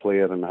more as a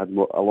player, and I had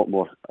a lot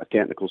more a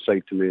technical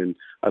side to me, and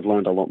I'd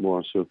learned a lot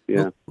more. So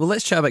Well,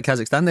 let's chat about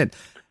Kazakhstan then.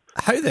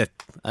 How the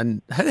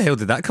hell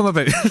did that come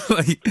about?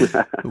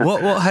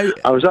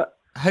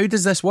 How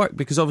does this work?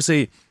 Because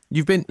obviously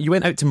you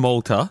went out to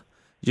Malta.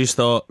 You just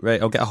thought,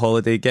 right, I'll get a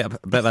holiday, get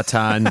a bit of a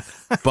tan,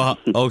 but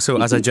also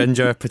as a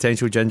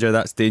potential ginger,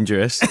 that's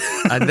dangerous.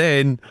 And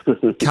then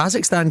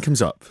Kazakhstan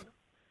comes up.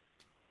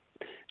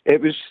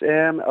 It was.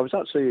 I was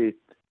actually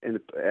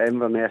in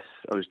Inverness.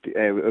 I was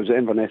at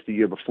Inverness the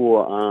year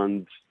before,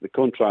 and the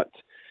contract,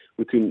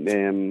 we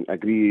couldn't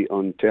agree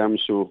on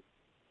terms, so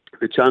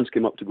the chance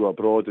came up to go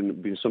abroad, and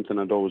it being something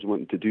I'd always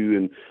wanted to do.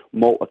 And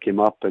Malta came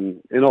up,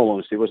 and in all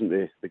honesty, it wasn't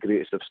the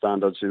greatest of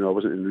standards. I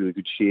wasn't in really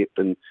good shape,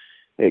 and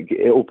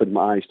it opened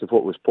my eyes to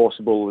what was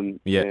possible. And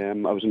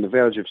I was on the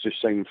verge of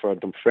just signing for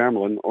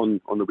Dunfermline on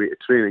the way to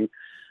training,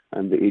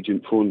 and the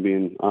agent phoned me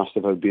and asked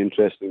if I'd be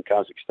interested in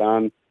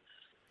Kazakhstan.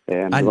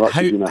 And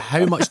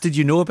how much did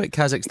you know about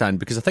Kazakhstan?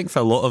 Because I think for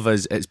a lot of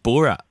us, it's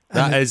Borat.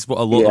 That is what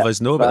a lot of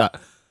us know about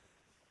that.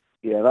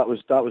 Yeah, that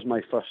was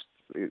my first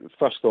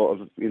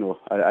thought of,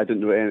 I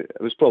didn't know any,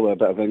 it was probably a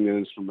bit of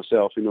ignorance from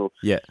myself, not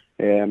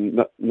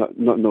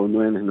knowing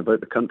anything about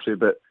the country.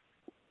 But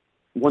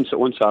once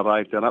I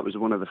arrived there, that was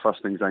one of the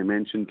first things I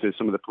mentioned to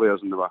some of the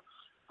players, and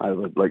I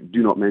would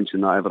do not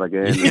mention that ever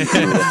again.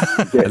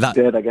 And,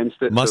 dead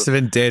against it. Must have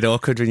been dead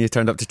awkward when you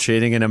turned up to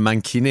training in a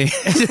mankini.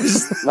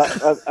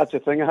 That's the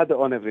thing. I had it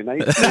on every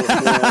night.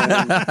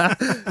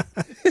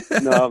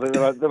 So,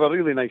 they were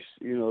really nice.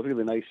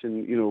 Really nice.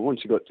 And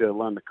once you got to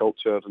learn the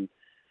culture and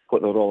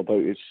what they're all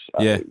about,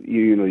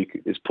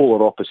 it's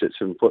polar opposites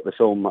from what the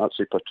film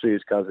actually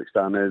portrays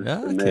Kazakhstan is.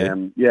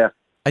 Okay.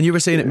 And you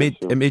were saying it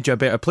made you a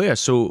better player.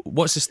 So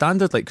what's the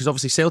standard like? Because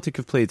obviously Celtic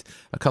have played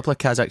a couple of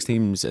Kazakh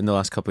teams in the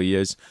last couple of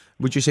years.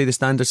 Would you say the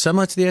standard's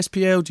similar to the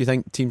SPL? Do you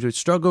think teams would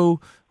struggle?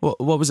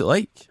 What was it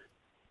like?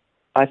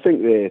 I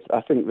think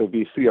there'll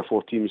be 3 or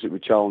 4 teams that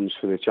would challenge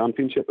for the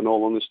championship, in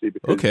all honesty,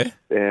 because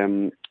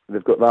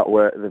they've got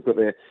they've got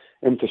the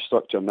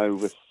infrastructure now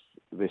with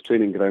the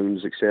training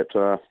grounds,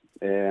 etc.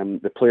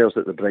 The players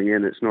that they bring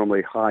in, it's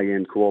normally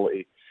high-end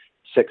quality.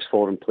 6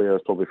 foreign players,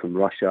 probably from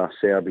Russia,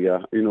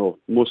 Serbia,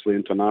 mostly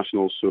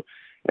internationals. So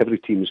every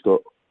team's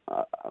got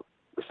 5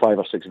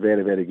 or 6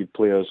 very, very good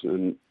players.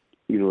 And,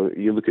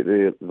 you look at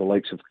the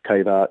likes of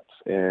Kairat,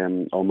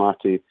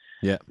 Almaty,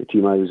 the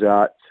team I was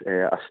at,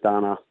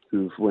 Astana,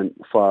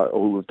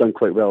 who've done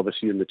quite well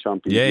this year in the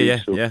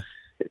Champions League.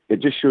 It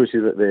just shows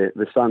you that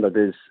the standard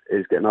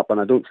is getting up.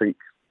 And I don't think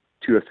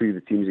 2 or 3 of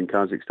the teams in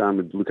Kazakhstan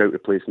would look out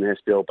of place in the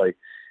SPL by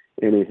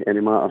any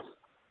matter.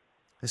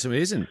 That's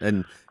amazing.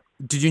 And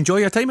did you enjoy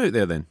your time out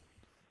there then?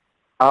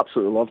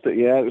 Absolutely loved it.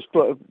 Yeah, it was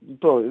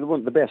probably one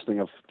of the best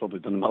thing I've probably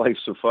done in my life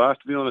so far.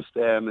 To be honest,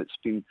 it's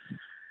been.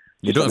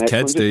 You don't have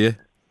kids, do you?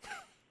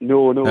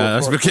 No.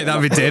 That's okay.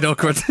 That'd be dead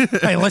awkward.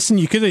 Hey, listen,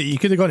 you could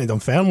have gone to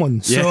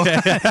Dunfermline. So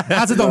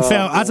as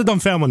a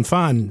Dunfermline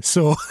fan,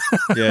 so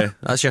yeah,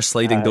 that's your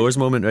sliding doors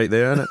moment right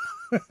there, isn't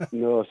it?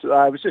 No, so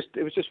it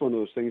was just one of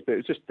those things. But it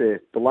was just the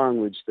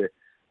language, the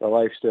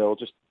lifestyle,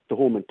 just the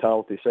whole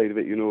mentality side of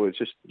it. It's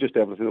just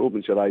everything. It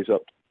opens your eyes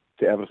up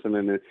to everything,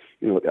 and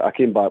I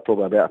came back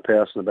probably a better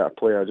person, a better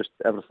player, just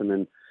everything.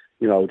 And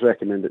I would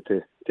recommend it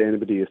to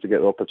anybody if they get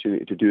the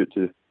opportunity to do it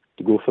to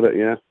go for it.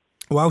 Yeah.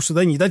 Well, so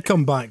then you did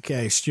come back,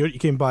 Stuart. You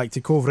came back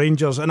to Cove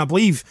Rangers, and I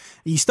believe,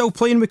 are you still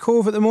playing with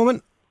Cove at the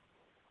moment?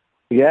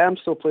 Yeah, I'm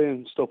still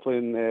playing for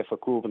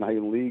Cove in the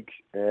Highland League.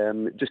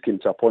 It just came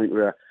to a point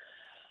where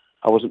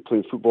I wasn't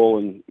playing football,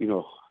 and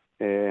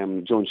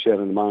John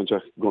Sheridan, the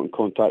manager, got in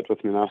contact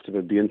with me and asked if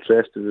I'd be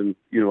interested. And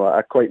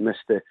I quite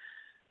missed the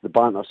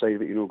banter side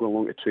of it. Going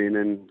along to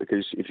training,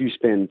 because if you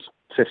spend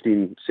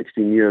 15,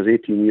 16 years,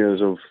 18 years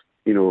of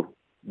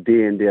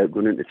day in day out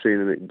going into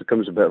training, it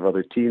becomes a bit of a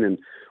routine. And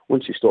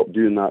once you stop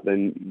doing that,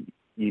 then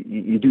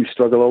you do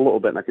struggle a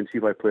little bit, and I can see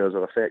why players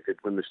are affected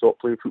when they stop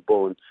playing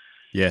football. And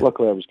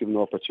luckily I was given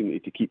the opportunity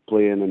to keep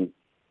playing and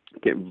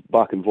get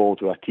back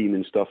involved with a team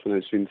and stuff, and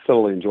it's been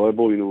thoroughly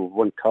enjoyable. We've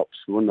won cups,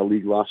 we won the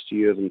league last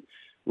year, and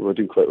we were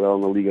doing quite well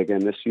in the league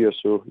again this year.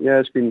 So yeah,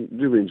 it's been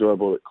really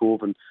enjoyable at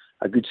Cove, and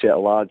a good set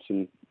of lads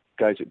and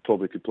guys that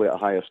probably could play at a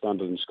higher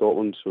standard in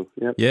Scotland. So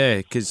yeah,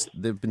 because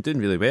they've been doing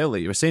really well,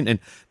 like you were saying. And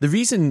the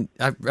reason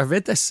I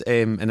read this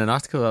in an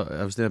article,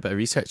 I was doing a bit of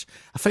research,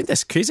 I found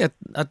this crazy.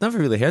 I'd never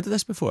really heard of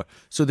this before.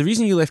 So the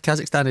reason you left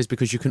Kazakhstan is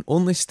because you can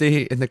only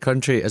stay in the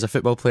country as a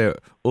football player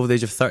over the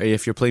age of 30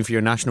 if you're playing for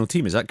your national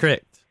team. Is that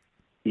correct?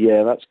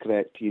 Yeah, that's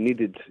correct. You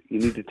needed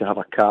to have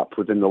a cap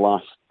within the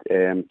last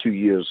 2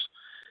 years.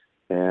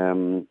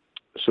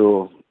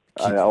 So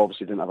I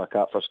obviously didn't have a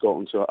cap for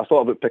Scotland, so I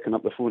thought about picking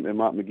up the phone to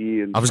Matt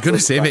McGee. And I was going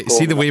to say, mate,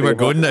 see the way we're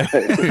going now.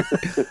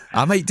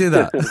 I might do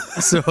that.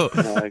 So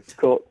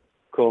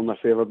call him a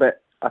favour,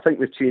 but I think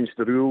they've changed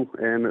the rule.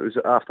 It was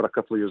after a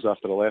couple of years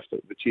after I left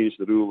it, they changed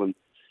the rule, and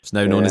it's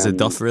now known as the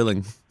Duff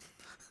ruling.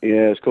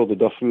 Yeah, it's called the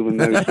Duff ruling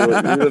now. So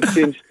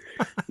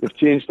they've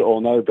changed it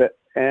all now. But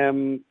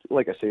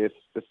like I say,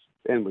 if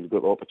anybody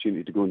got the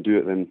opportunity to go and do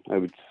it, then I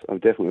would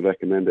definitely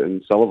recommend it.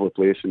 And it's a lovely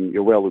place, and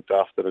you're well looked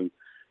after, and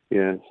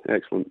yeah,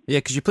 excellent. Yeah,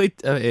 because you played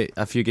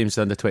a few games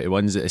under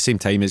 21s at the same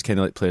time as kind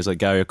of like players like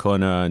Gary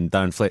O'Connor and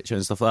Darren Fletcher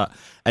and stuff like that.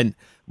 And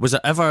was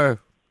it ever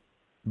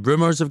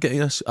rumours of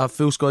getting a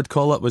full squad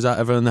call up? Was that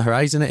ever on the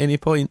horizon at any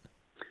point?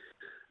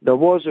 There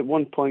was at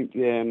one point.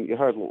 You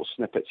heard little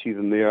snippets here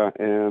and there.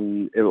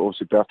 It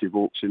was Bertie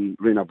Vogts and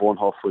Rainer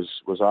Bonhoff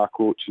was our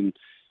coach, and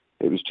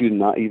it was during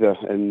that either.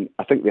 And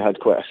I think they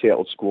had quite a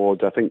settled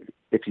squad. I think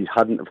if you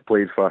hadn't have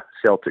played for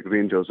Celtic,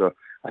 Rangers, or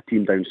a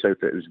team down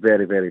south, it was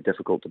very, very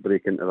difficult to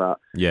break into that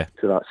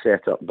to that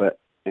setup. But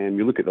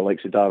you look at the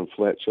likes of Darren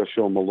Fletcher,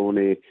 Sean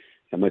Maloney,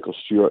 and Michael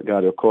Stewart,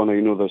 Gary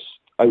O'Connor. There's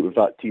out of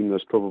that team,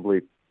 there's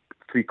probably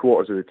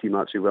 3/4 of the team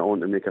actually went on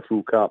to make a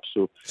full cap.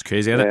 So it's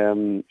crazy, isn't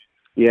it?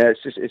 Yeah,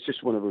 it's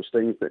just one of those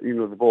things that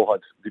they've all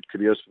had good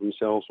careers for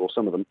themselves, or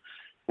some of them.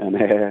 And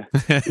I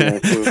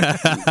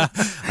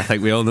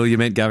think we all know you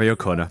meant Gary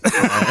O'Connor.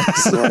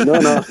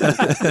 No.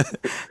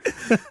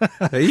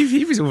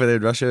 he was over there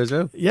in Russia as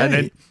well. Yeah. And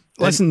then,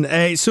 listen,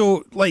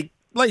 so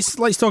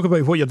let's talk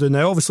about what you're doing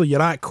now. Obviously,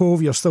 you're at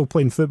Cove. You're still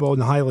playing football in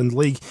the Highland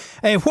League.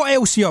 What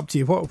else are you up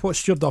to? What's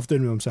Stuart Duff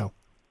doing with himself?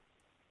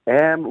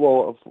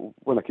 Well,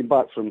 when I came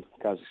back from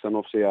Kazakhstan,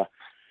 obviously I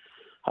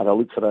had a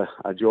look for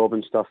a job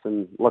and stuff,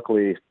 and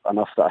luckily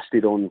enough that I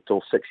stayed on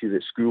until 6 years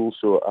at school,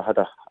 so I had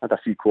a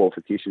few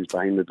qualifications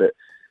behind me, but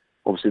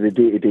obviously the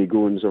day-to-day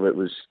goings of it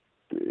was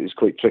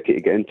quite tricky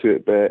to get into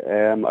it. But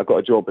I got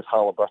a job with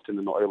Halliburton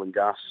in the oil and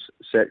gas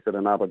sector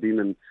in Aberdeen,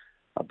 and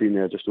I've been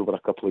there just over a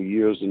couple of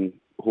years and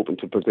hoping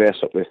to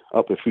progress up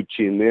the food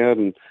chain there.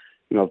 And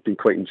I've been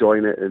quite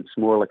enjoying it. It's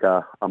more like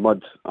a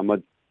mud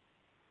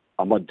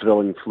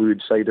drilling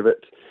fluid side of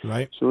it.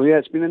 Right. So yeah,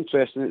 it's been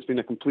interesting. It's been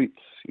a complete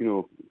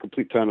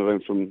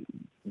turnaround from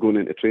going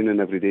into training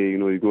every day.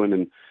 You go in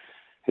and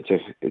it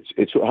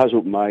has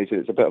opened my eyes,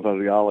 and it's a bit of a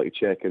reality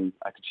check. And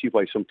I can see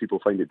why some people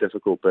find it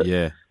difficult. But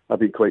yeah, I've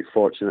been quite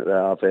fortunate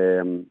that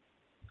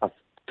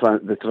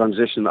the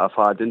transition that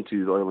I've had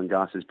into the oil and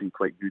gas has been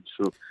quite good.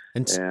 So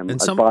as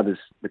bad as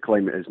the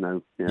climate is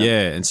now.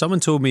 Yeah, and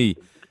someone told me,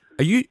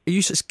 are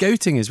you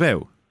scouting as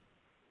well?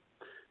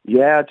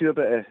 Yeah, I do a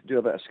bit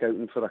of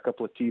scouting for a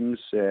couple of teams.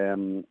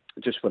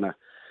 Just when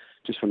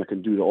I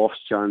can do the off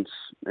chance,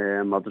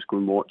 I'll just go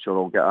and watch, or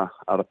I'll get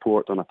a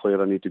report on a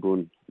player I need to go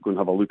and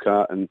have a look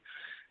at, and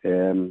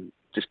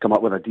just come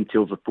up with a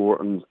detailed report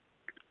on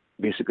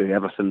basically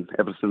everything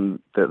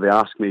that they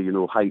ask me.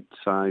 Height,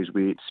 size,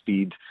 weight,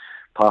 speed,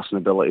 passing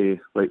ability,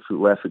 right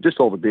foot, left foot, just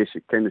all the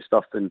basic kind of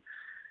stuff. And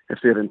if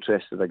they're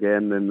interested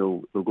again, then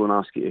they'll go and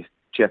ask you to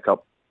check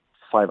up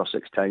 5 or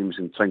 6 times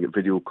and try and get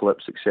video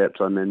clips,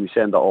 etc. And then you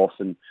send it off,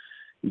 and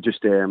you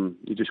just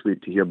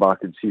wait to hear back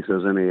and see if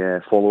there's any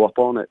follow up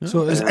on it.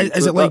 So is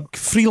it like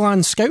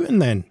freelance scouting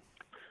then?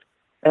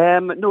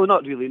 No,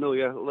 not really. No,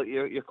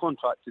 you're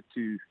contracted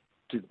to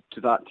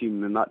that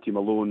team and that team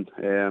alone.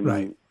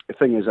 Right. The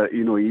thing is that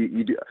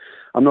you do,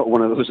 I'm not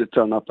one of those that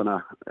turn up in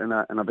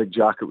a big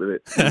jacket with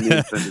it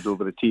printed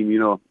over the team.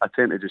 I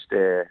tend to just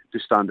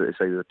stand at the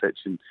side of the pitch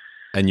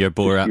and your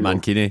Borat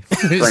Mankini.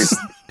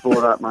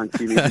 Borat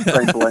Mankini,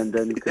 trying to blend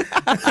in.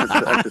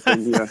 That's the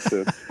thing here.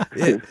 So.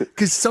 Yeah,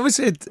 because someone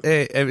said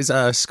it was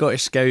a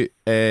Scottish scout,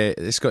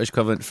 the Scottish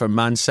equivalent for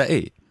Man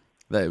City.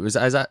 Is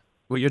that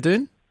what you're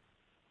doing?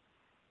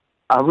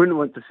 I wouldn't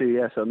want to say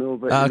yes or no,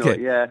 but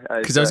okay. Yeah.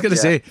 Because I was going to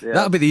say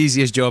that'll be the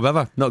easiest job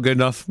ever. Not good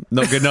enough.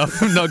 Not good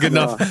enough. Not good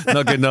enough.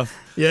 Not good enough.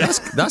 Yeah,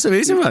 that's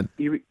amazing, man.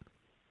 You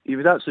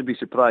would actually be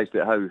surprised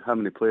at how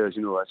many players,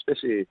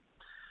 especially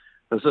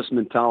there's this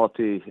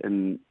mentality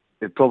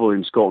probably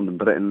in Scotland and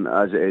Britain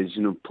as it is.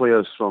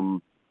 Players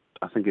from,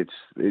 I think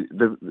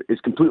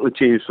it's completely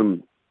changed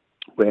from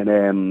when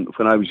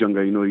I was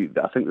younger.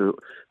 I think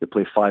they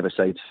play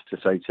 5-a-side,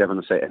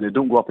 7-a-side, and they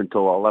don't go up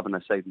until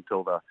 11-a-side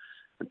until they're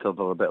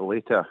a bit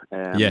later.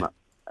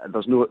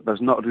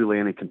 There's not really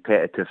any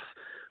competitive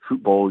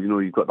football.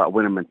 You've got that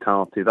winning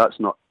mentality. That's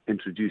not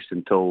introduced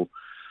until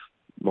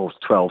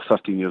 12,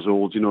 13 years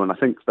old. And I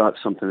think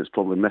that's something that's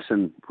probably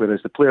missing.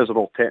 Whereas the players are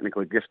all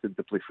technically gifted.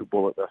 They play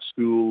football at their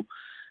school.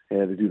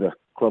 They do their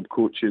club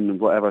coaching and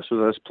whatever. So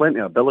there's plenty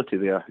of ability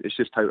there. It's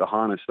just how to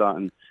harness that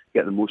and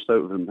get the most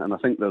out of them. And I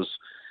think there's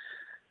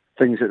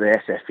things at the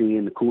SFA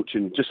and the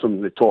coaching, just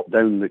from the top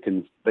down, that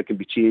can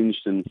be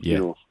changed. And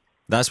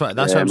That's what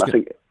I was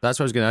going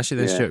to ask you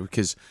then, Stuart,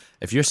 because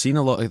if you're seeing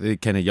a lot of the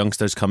kind of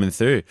youngsters coming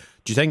through,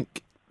 do you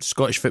think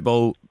Scottish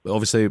football,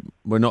 obviously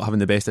we're not having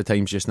the best of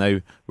times just now,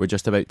 we're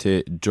just about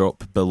to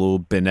drop below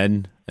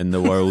Benin in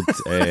the world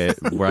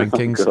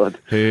rankings,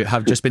 who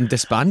have just been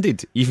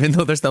disbanded, even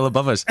though they're still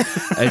above us.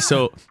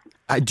 So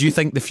do you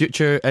think the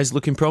future is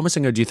looking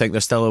promising, or do you think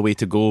there's still a way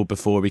to go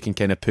before we can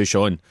kind of push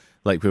on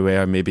like we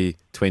were maybe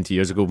 20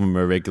 years ago when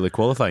we were regularly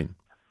qualifying?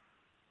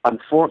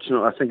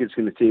 Unfortunately, I think it's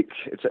going to take.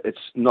 It's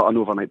not an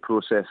overnight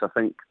process. I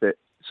think that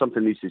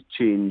something needs to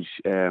change,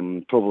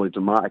 probably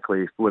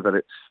dramatically. Whether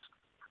it's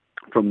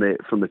from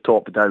the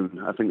top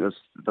down, I think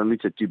there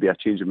needs to be a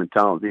change of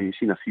mentality. You've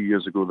seen a few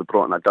years ago they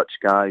brought in a Dutch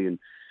guy and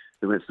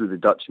they went through the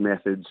Dutch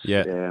methods.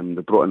 Yeah.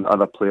 They brought in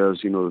other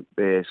players,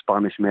 the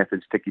Spanish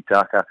methods, tiki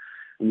taka,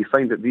 and you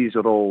find that these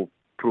are all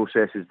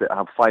processes that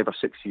have 5 or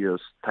 6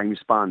 years time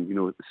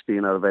span.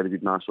 Spain are a very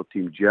good national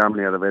team.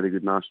 Germany are a very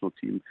good national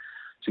team.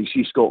 So you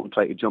see Scotland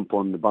try to jump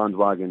on the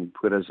bandwagon,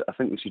 whereas I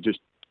think we should just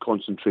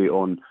concentrate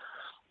on,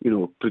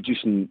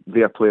 producing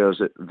their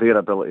players at their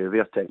ability,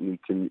 their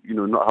technique, and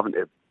not having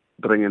to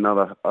bring in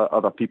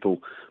other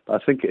people. But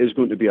I think it is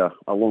going to be a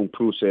long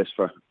process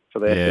for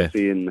the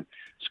FFA in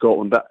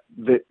Scotland. But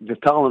the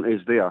talent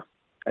is there.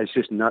 It's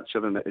just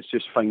nurturing it. It's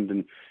just fine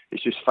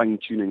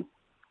tuning.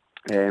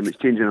 It's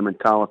changing the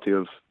mentality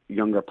of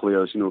younger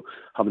players,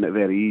 having it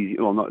very easy.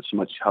 Well, not so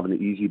much having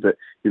it easy, but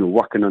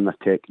working on their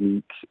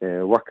technique,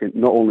 working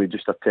not only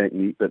just their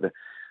technique, but they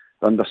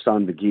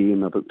understand the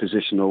game, about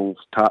positional,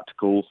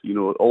 tactical.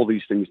 All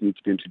these things need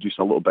to be introduced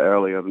a little bit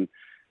earlier, and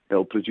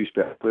it'll produce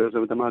better players, I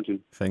would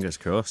imagine. Fingers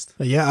crossed.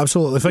 Yeah,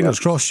 absolutely. Fingers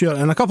crossed, Stuart.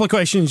 And a couple of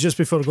questions just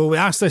before we go. We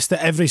ask this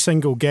to every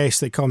single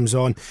guest that comes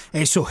on.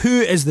 So,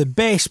 who is the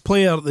best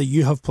player that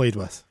you have played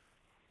with?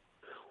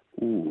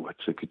 Oh,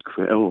 that's a good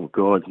question. Oh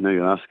God, now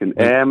you're asking.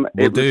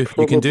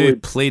 You can do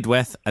played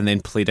with and then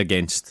played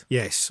against.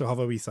 Yes, so have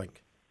a wee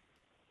think.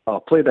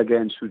 Played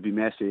against would be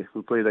Messi.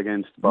 We played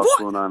against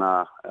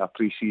Barcelona in a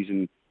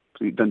pre-season,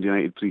 Dundee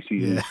United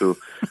pre-season. So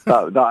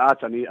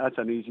that's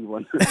an easy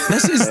one.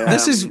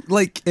 This is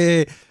like.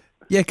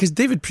 Because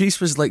David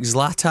Priest was like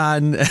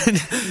Zlatan.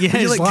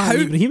 Yeah, like,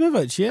 Zlatan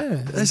Ibrahimovic.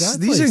 Yeah,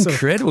 exactly. These are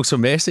incredible. So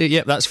Messi,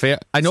 yep, that's fair.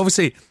 And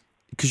obviously,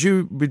 because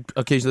you would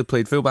occasionally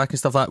played fullback and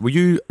stuff like that, were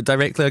you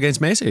directly against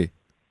Messi?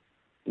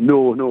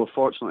 No.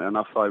 Fortunately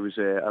enough, I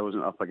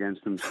wasn't up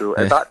against him. So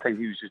at that time,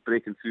 he was just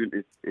breaking through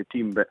into the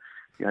team. But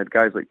you had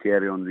guys like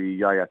Thierry Henry,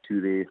 Yaya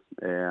Toure.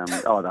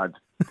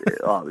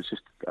 It was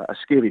just a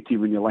scary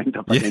team when you lined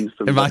up against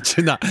them.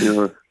 Imagine that.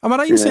 Am I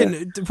right in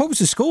saying, what was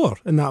the score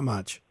in that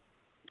match?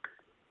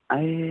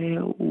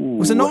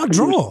 Was it not a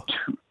draw?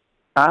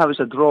 It was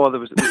a draw. They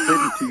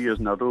played 2 years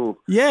in a row.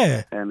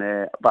 Yeah.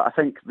 But I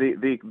think they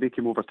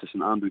came over to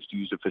St Andrews to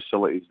use the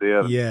facilities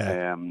there.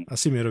 Yeah. I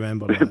seem to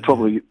remember that.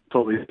 Probably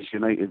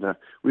United.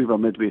 We were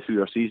midway through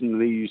our season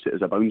and they used it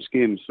as a bounce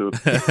game. So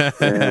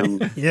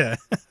yeah.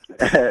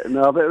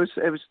 No, but it was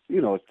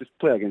just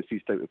play against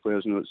these type of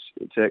players.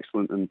 It's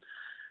excellent. And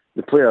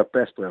the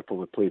best player I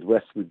probably played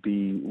with would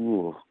be.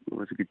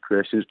 That's a good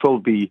question. It's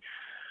probably.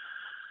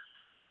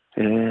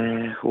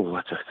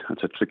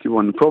 That's a tricky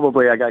one.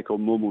 Probably a guy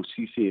called Momo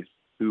Cisse,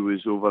 who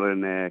was over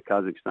in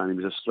Kazakhstan. He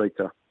was a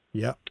striker.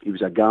 Yeah. He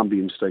was a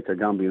Gambian striker,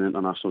 Gambian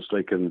international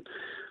striker, and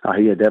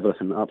he had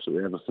everything,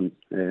 absolutely everything.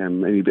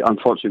 And he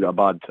unfortunately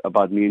got a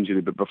bad knee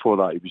injury, but before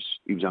that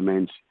he was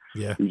immense.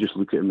 Yeah. You just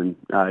look at him and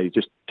you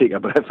just take a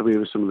breath away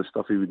with some of the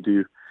stuff he would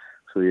do.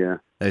 So yeah.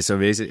 It's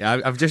amazing.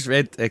 I've just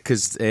read,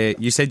 because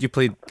you said you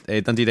played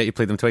Dundee United, you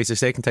played them twice. The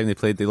second time they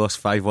played, they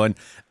lost 5-1.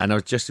 And I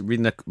was just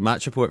reading a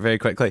match report very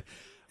quickly.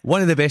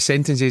 One of the best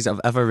sentences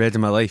I've ever read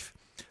in my life.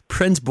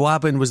 Prince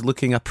Boabin was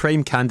looking a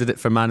prime candidate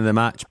for man of the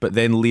match, but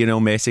then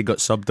Lionel Messi got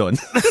subbed on.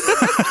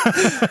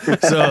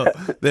 So,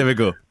 there we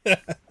go.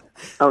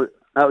 Oh,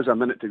 that was a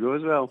minute to go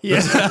as well. Yeah.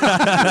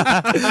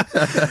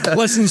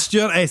 Listen,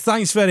 Stuart,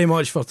 thanks very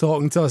much for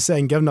talking to us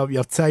and giving up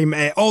your time.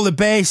 All the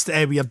best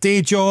with your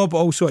day job,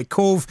 also at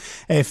Cove,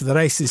 for the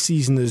rest of the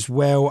season as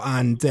well.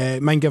 And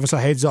mind, give us a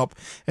heads up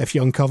if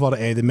you uncover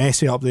the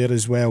Messi up there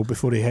as well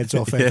before he heads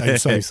off down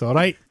south, all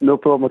right? No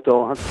problem at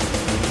all.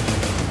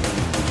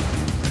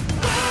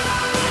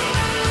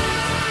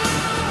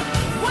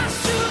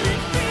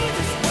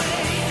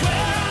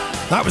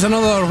 That was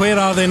another Where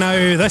Are They Now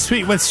this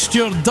week with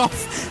Stuart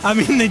Duff. I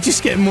mean, they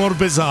just get more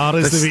bizarre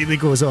as the week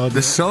goes on.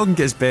 The song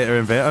gets better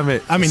and better,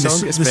 mate. I mean, the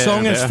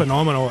song is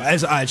phenomenal. It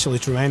is actually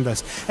tremendous.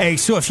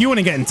 So if you want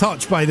to get in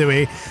touch, by the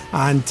way,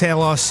 and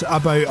tell us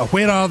about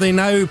Where Are They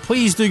Now,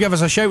 please do give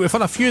us a shout. We've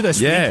had a few this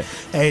week.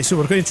 So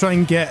we're going to try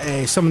and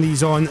get some of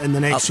these on in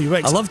the next 3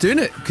 weeks. I love doing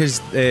it because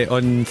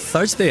on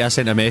Thursday I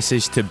sent a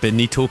message to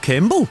Benito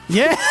Kemble.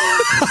 Yeah.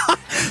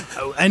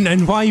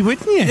 and why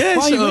wouldn't you? Yeah,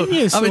 why wouldn't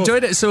you? I've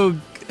enjoyed it, so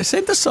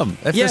send us some.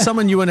 If there's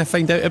someone you want to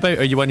find out about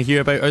or you want to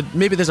hear about, or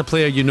maybe there's a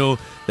player you know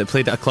that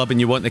played at a club and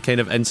you want the kind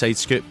of inside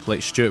scoop,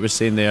 like Stuart was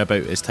saying there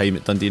about his time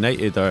at Dundee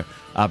United or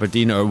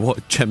Aberdeen, or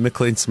what Jim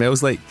McLean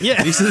smells like.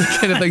 Yeah. These are the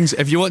kind of things,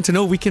 if you want to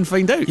know, we can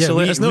find out. So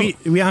let us know.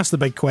 We ask the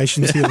big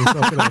questions here on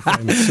Soccer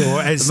FM. So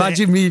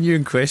imagine me and you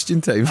in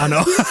question time. I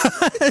know.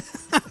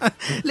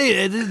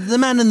 The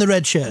man in the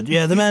red shirt,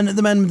 the man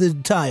with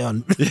the tie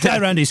on, tie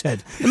around his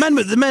head. The man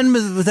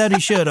without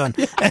his shirt on.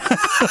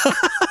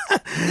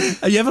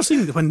 Have you ever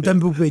seen when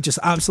Dimbleby just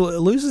absolutely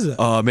loses it?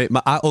 Oh, mate,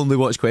 I only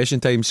watch Question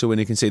Time, so when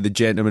he can say the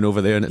gentleman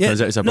over there and it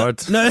turns out it's a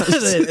bird. No,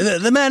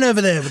 the man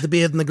over there with the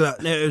beard and the glass.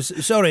 No,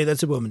 sorry,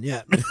 that's a woman,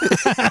 yeah.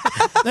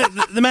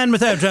 the man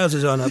without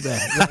trousers on up there.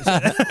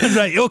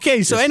 Right,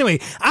 okay, so anyway,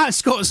 at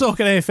Scott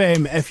Soccer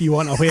FM, if you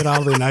want to Where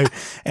Are They Now,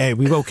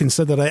 we will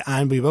consider it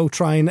and we will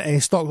try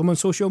and stalk them on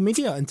social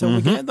media until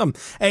we get them.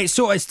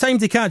 So it's time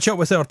to catch up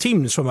with our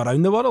teams from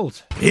around the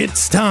world.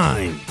 It's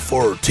time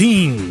for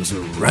Teams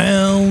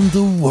Around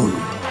the World.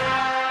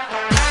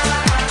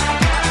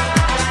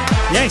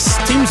 Yes,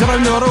 Teams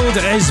Around the World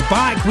is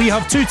back. We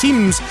have 2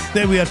 teams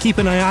that we are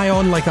keeping an eye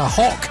on like a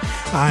hawk.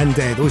 And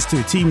those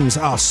 2 teams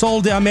are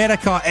Sol de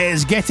America. It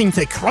is getting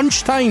to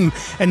crunch time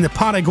in the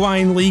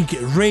Paraguayan League.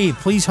 Ray,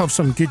 please have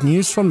some good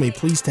news for me.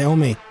 Please tell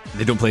me.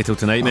 They don't play till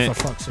tonight, mate.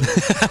 For fuck's sake.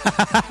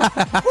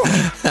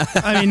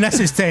 I mean, this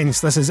is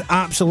tense. This is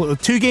absolutely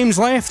 2 games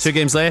left. 2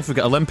 games left. We've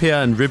got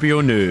Olympia and Rubio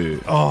Nu.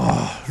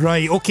 Oh,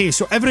 right. Okay,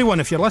 so everyone,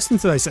 if you're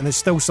listening to this and it's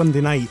still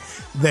Sunday night,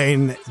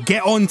 then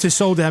get on to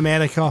Sol de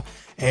America.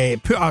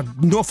 Put a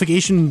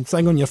notification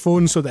thing on your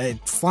phone so that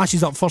it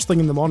flashes up first thing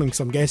in the morning,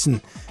 because I'm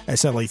guessing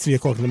it's at like 3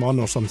 o'clock in the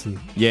morning or something.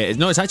 Yeah,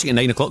 it's actually at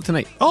 9 o'clock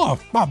tonight. Oh,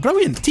 wow,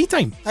 brilliant. Tea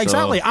time.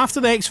 Exactly.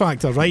 After the X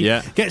Factor, right?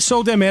 Yeah. Get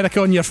Sol de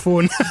America on your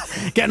phone,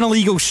 get an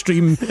illegal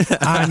stream,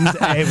 and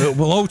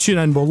we'll all tune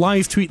in. We'll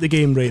live tweet the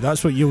game, Ray.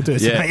 That's what you'll do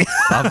tonight.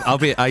 I'll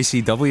be at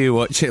ICW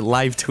watching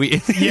live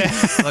tweeting. Yeah.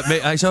 Like,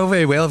 mate, it's all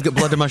very well, I've got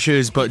blood in my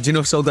shoes, but do you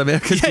know Sol de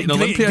America's beating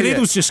Olympia?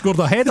 Grado's just scored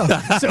a header.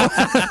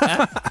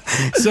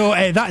 So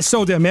that's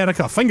Sol de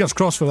America. Fingers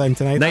crossed for them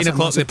tonight. 9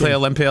 o'clock they play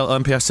Olympia.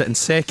 Olympia sitting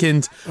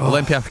second.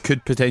 Olympia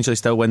could potentially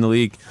still win the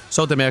league.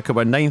 Sol de America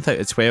were 9th out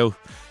of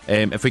 12.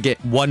 If we get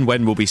 1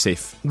 win, we'll be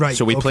safe. Right.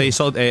 So we play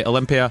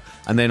Olympia,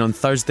 and then on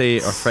Thursday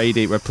or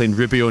Friday we're playing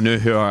Rubio Nu,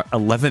 who are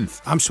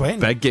 11th. I'm sweating.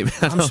 Big game.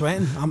 I'm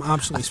sweating. I'm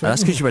absolutely sweating.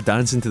 That's because you were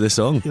dancing to the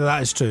song. Yeah,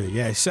 that is true.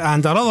 Yes.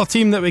 And our other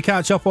team that we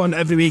catch up on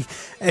every week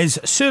is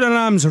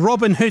Suriname's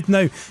Robin Hood.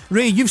 Now,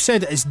 Ray, you've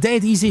said it's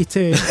dead easy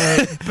to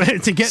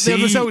get their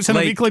results on a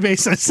weekly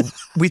basis.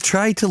 We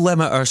try to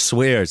limit our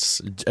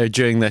swears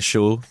during this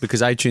show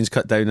because iTunes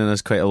cut down on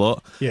us quite a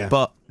lot. Yeah.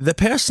 But the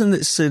person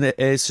that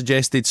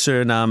suggested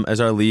Suriname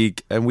as our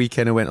league, and we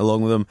kind of went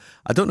along with them,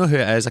 I don't know who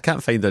it is, I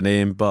can't find their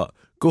name, but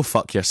go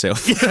fuck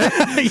yourself.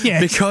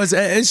 Yes. Because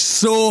it is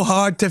so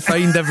hard to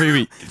find every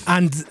week.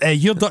 And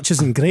your Dutch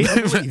isn't great,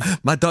 I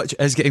believe. My Dutch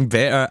is getting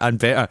better and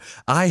better.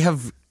 I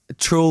have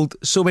trolled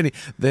so many.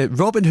 The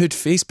Robin Hood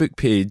Facebook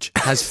page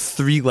has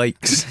 3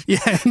 likes. Yeah.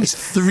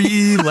 It's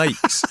 3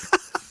 likes.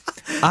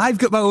 I've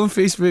got my own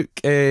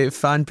Facebook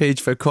fan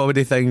page for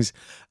comedy things.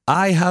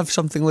 I have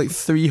something like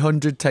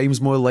 300 times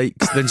more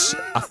likes than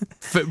a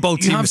football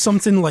team. You have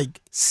something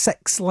like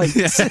 6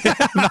 likes.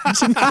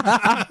 Imagine.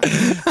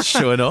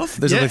 Showing off.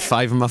 There's only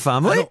 5 in my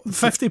family.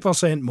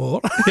 50% more.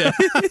 Yeah.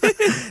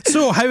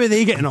 So how are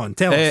they getting on?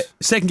 Tell us.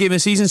 Second game of the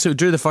season, so we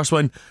drew the first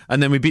one,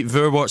 and then we beat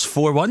Verwarts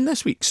 4-1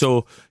 this week.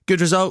 So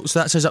good results.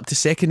 That's us up to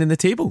second in the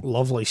table.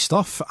 Lovely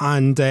stuff.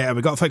 And have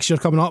we got a fixture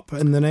coming up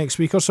in the next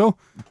week or so?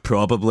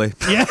 Probably.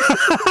 Yeah.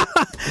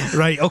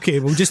 Right, okay,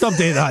 we'll just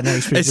update that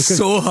next week. It's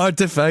so hard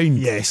to find.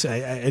 Yes,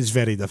 it's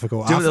very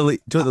difficult. Do you know what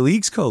the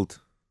league's called?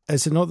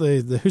 Is it not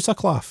the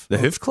Hoofdklasse? The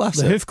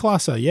Hoofdklasse. The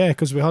Hoofdklasse, yeah,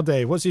 because we had,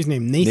 what's his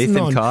name? Nathan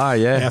on, Carr,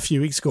 yeah. a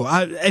few weeks ago.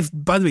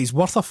 By the way, it's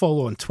worth a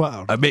follow on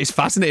Twitter. I mean, it's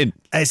fascinating.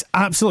 It's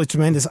absolutely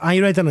tremendous. I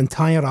read an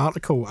entire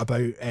article about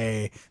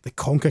the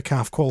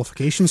CONCACAF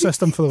qualification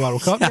system for the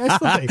World Cup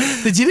yesterday.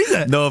 Did you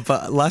read it? No,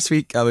 but last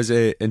week I was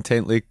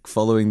intently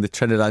following the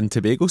Trinidad and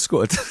Tobago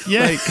squad.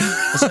 Yeah.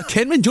 I was like,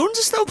 Kenwyne Jones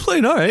is still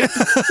playing, all right.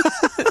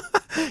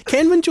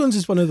 Kenwyne Jones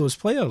is one of those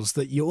players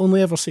that you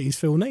only ever say his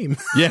full name.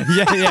 Yeah,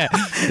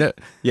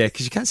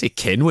 because you can't say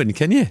Kenwyne,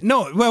 can you?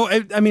 No, well,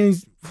 I mean,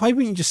 why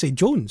wouldn't you just say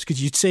Jones?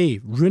 Because you'd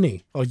say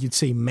Rooney or you'd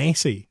say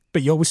Messi,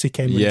 but you always say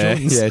Kenwyne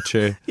Jones. Yeah,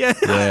 true. Yeah.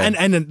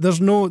 And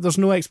there's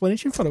no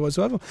explanation for it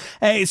whatsoever.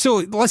 So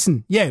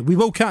listen, we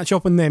will catch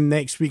up on them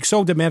next week.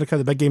 Saudi America,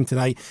 the big game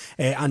tonight,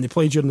 and they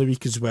play during the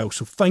week as well.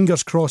 So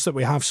fingers crossed that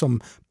we have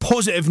some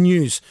positive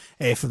news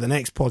for the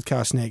next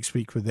podcast next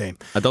week with them.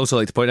 I'd also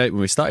like to point out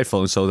when we started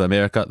following Saudi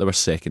America, they were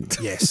second.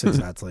 Yes,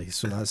 exactly.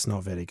 So that's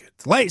not very good.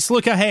 Let's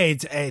look ahead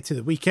to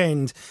the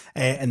weekend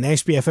in the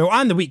SPFL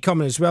and the week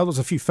coming as well. There's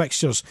a few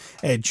fixtures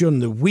during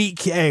the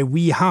week.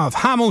 We have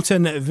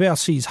Hamilton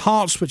versus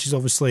Hearts, which is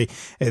obviously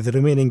the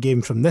remaining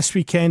game from this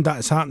weekend. That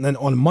is happening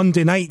on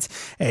Monday night.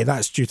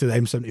 That's due to the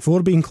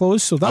M74 being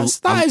closed. So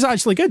that is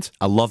actually good.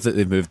 I love that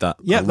they've moved that.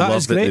 Yeah, that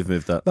is great. They've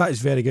moved that. That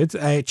is very good.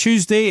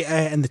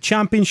 Tuesday in the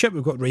Championship,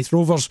 we've got Wraith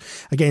Rovers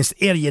against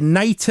Ayr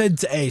United.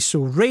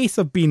 So Wraith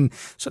have been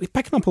sort of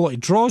picking up a lot of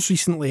draws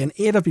recently, and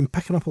Ayr have been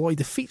picking up a lot of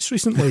defeats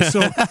recently. So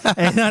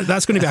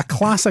that's going to be a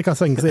classic, I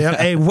think.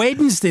 There.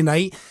 Wednesday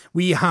night,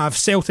 we have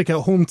Celtic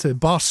at home to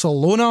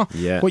Barcelona.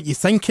 Yeah. What you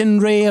thinking,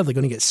 Ray? Are they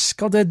going to get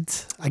scudded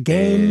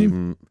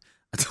again?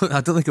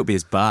 I don't think it'll be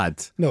as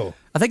bad. No.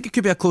 I think it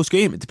could be a close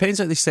game. It depends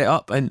how they set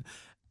up, and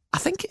I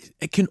think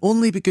it can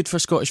only be good for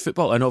Scottish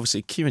football. And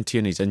obviously Kieran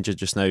Tierney's injured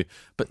just now,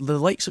 but the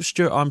likes of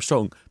Stuart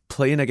Armstrong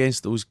playing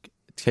against those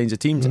kinds of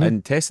teams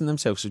and testing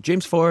themselves. So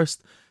James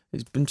Forrest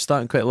has been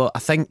starting quite a lot. I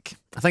think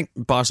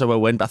Barca will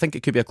win, but I think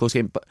it could be a close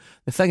game. But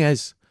the thing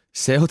is,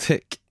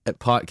 Celtic at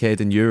Parkhead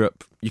in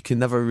Europe, you can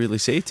never really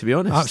say, to be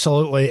honest.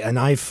 Absolutely, and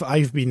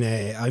I've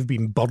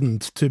been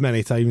burned too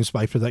many times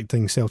by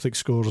predicting Celtic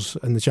scores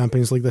in the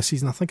Champions League this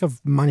season. I think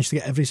I've managed to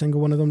get every single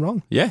one of them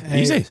wrong. Yeah,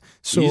 easy.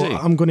 So easy.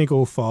 I'm going to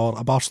go for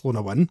a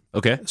Barcelona win.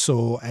 Okay.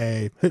 So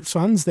Hoops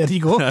fans, there you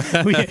go.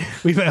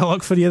 we better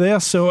luck for you there.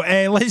 So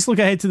let's look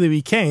ahead to the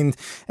weekend.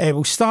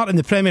 We'll start in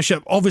the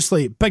Premiership.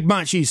 Obviously, big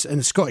matches in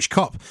the Scottish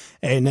Cup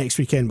next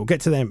weekend. We'll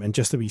get to them in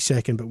just a wee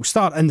second, but we'll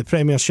start in the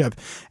Premiership.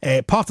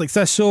 Partick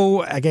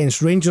Thistle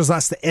against Rangers.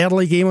 That's the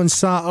early game on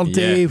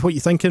Saturday. Yeah. What you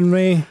thinking,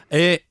 Ray?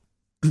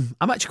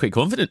 I'm actually quite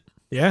confident.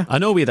 Yeah. I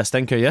know we had a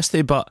stinker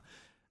yesterday, but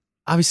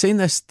I was saying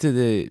this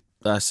to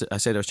I said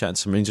I was chatting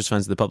to some Rangers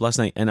fans at the pub last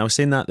night, and I was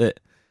saying that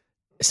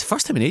it's the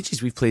first time in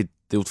ages we've played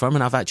the Old Firm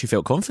and I've actually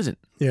felt confident.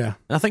 Yeah.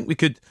 And I think we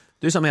could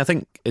do something. I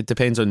think it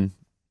depends on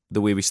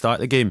the way we start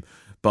the game,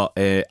 but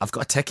I've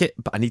got a ticket,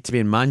 but I need to be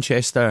in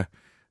Manchester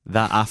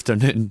that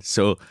afternoon.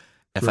 So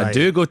if I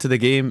do go to the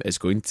game, it's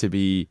going to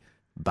be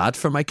bad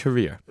for my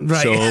career.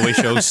 Right. So we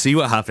shall see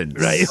what happens.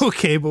 Right,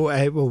 okay, well,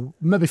 we'll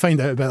maybe find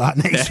out about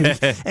that next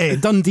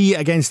week. Dundee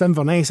against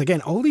Inverness.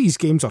 Again, all these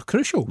games are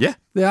crucial. Yeah.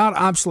 They are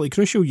absolutely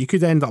crucial. You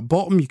could end up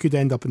bottom, you could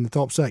end up in the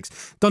top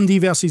six. Dundee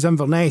versus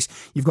Inverness.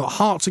 You've got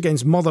Hearts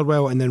against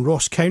Motherwell and then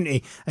Ross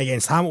County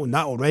against Hamilton.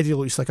 That already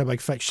looks like a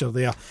big fixture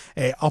there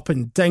up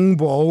in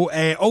Dingwall.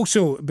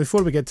 Also,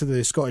 before we get to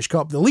the Scottish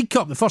Cup, the League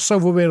Cup, the first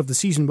silverware of the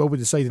season, will be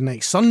decided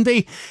next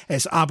Sunday.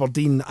 It's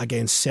Aberdeen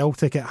against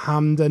Celtic at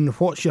Hampden.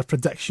 What's your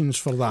predictions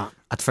for that?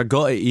 I'd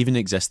forgot it even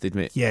existed,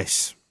 mate.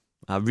 Yes.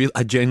 I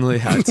genuinely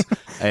had.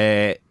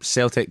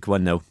 Celtic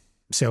 1-0.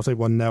 Celtic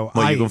 1-0. What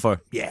are you going for?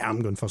 Yeah,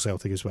 I'm going for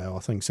Celtic as well. I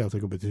think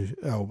Celtic will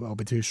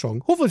be too strong.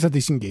 Hopefully it's a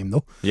decent game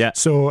though. Yeah.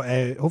 So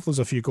hopefully there's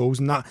a few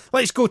goals in that.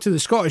 Let's go to the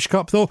Scottish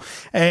Cup though,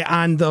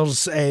 and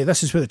there's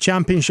this is where the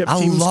Championship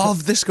teams. I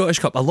love the Scottish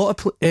Cup. A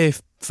lot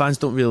of fans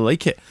don't really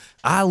like it.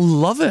 I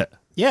love it.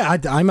 Yeah,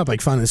 I'm a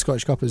big fan of the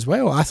Scottish Cup as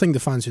well. I think the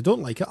fans who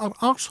don't like it are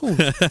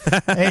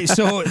arseholes.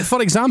 So,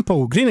 for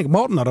example, Greenock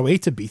Morton are away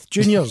to Beath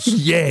Juniors.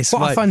 Yes.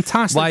 What a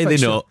fantastic Why are they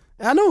fixture. not?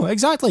 I know,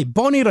 exactly.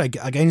 Bonnyrigg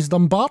against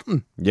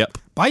Dumbarton. Yep.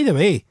 By the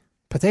way,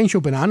 potential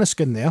banana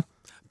skin there.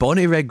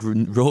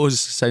 Bonnyrigg Rose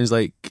sounds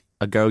like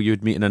a girl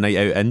you'd meet in a night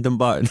out in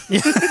Dumbarton.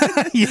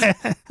 Yeah.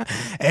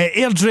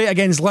 Airdrie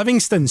against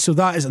Livingston. So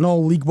that is an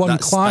all League One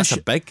clash.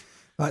 That's a big.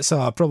 That's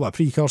probably a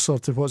precursor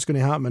to what's going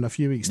to happen in a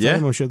few weeks' time.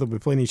 Yeah. I'm sure they'll be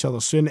playing each other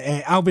soon.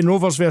 Albion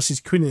Rovers versus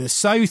Queen of the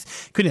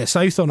South. Queen of the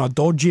South on a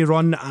dodgy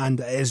run,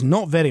 and it is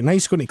not very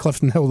nice going to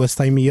Clifton Hill this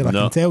time of year, I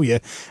can tell you.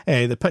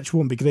 The pitch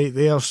won't be great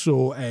there,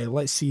 so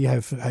let's see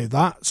how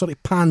that sort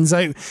of pans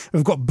out.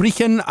 We've got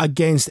Brechin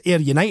against Ayr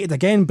United.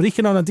 Again,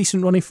 Brechin on a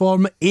decent running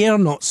form. Ayr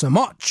not so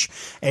much.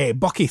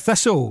 Buckie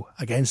Thistle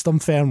against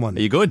Dunfermline.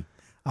 Are you going?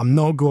 I'm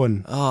not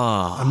going.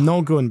 Oh. I'm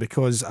not going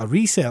because I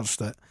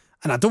researched it.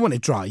 And I don't want to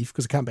drive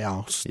because I can't be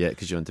arsed. Yeah,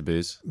 because you're into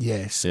booze.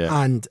 Yes.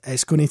 Yeah. And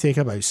it's going to take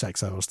about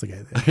 6 hours to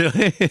get there.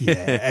 Really?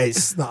 Yeah,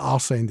 it's the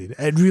arse ending.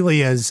 It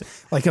really is.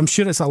 Like, I'm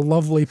sure it's a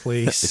lovely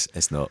place.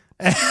 It's not.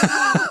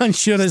 I'm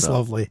sure it's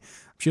lovely.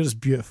 I'm sure it's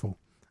beautiful.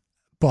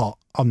 but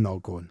I'm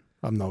not going.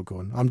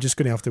 I'm just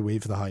going to have to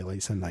wait for the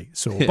highlights tonight.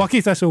 So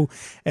Bucky Thistle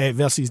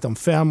versus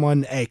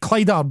Dunfermline.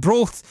 Clyde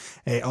Arbroath,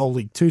 All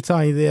League 2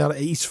 tie there.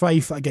 East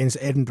Fife against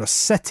Edinburgh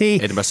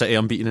City. Edinburgh City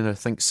unbeaten in, I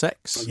think,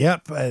 6.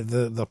 Yep,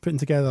 they're putting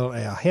together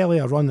a hell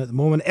of a run at the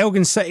moment.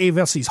 Elgin City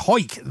versus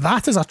Hawick.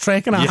 That is a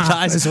trek and a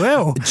half as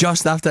well.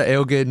 Just after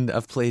Elgin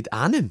have played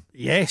Annan.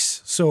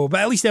 Yes, so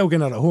but at least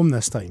Elgin are at home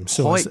this time.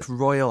 So Hawick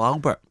Royal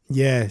Albert.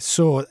 Yeah,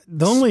 so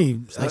the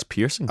only Nice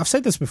piercing. I've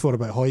said this before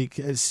about Hawick.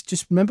 It's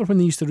just remember when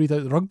they used to read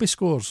out the rugby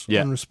scores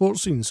on the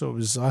sports scene. So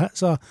it's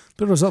a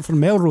good result for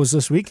Melrose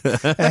this week.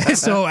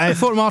 So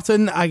Fort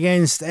Martin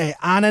against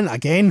Annan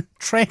again,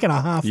 trek and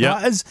a half.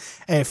 That is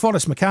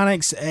Forest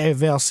Mechanics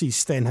versus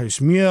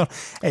Stenhouse Muir.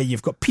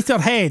 You've got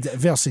Peterhead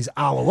versus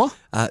Alloa.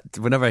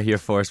 Whenever I hear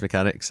Forest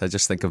Mechanics, I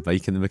just think of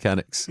Mike and the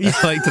Mechanics. I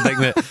like to think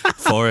that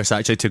Forrest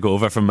actually took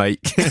over from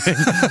Mike,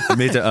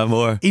 made it a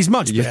more. He's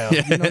much better.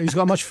 You know, he's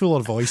got a much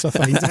fuller voice, I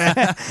find.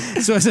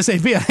 So as I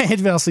said, Peterhead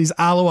versus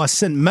Alloa.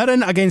 St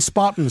Mirren against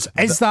Spartans.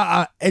 Is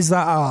that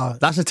a?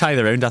 That's a tie of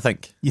the round, I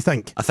think. You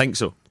think? I think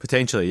so.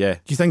 Potentially, yeah. Do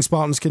you think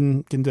Spartans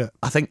can do it?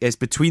 I think it's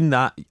between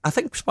that. I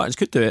think Spartans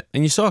could do it,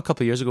 and you saw a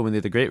couple of years ago when they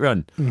had a great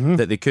run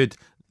that they could.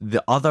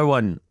 The other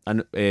one,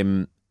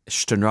 and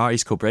Stranraer,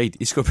 East Kilbride.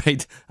 East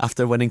Kilbride,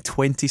 after winning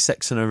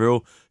 26 in a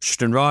row,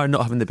 Stranraer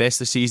not having the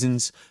best of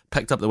seasons,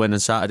 picked up the win on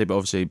Saturday, but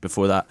obviously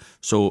before that.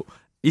 So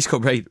East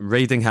Kilbride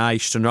riding high,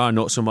 Stranraer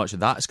not so much.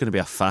 That's going to be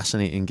a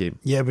fascinating game.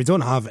 Yeah, we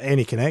don't have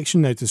any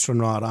connection now to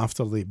Stranraer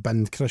after they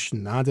binned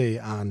Christian Nadi,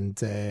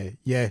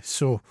 and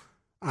so.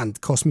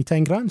 And cost me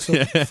 10 grand,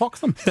 so fuck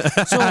them.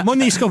 So I'm on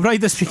the East Kilbride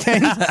this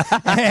weekend.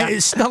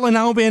 Stirling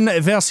Albion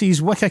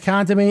versus Wick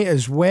Academy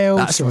as well.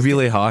 That's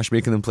really harsh,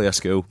 making them play a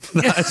school.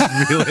 That's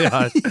really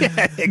harsh.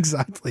 Yeah,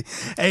 exactly.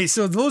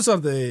 So those are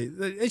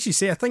as you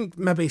say, I think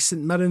maybe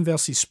St Mirren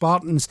versus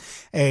Spartans.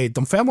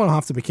 Dunfermline will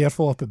have to be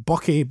careful up at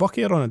Bucky.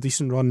 Bucky are on a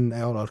decent run,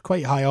 or are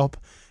quite high up.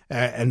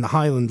 In the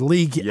Highland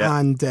League,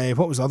 and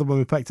what was the other one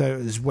we picked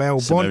out as well?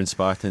 St Mirren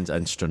Spartans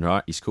and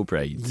Stranraer East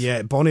Kilbride.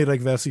 Yeah, Bonnyrigg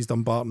versus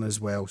Dumbarton as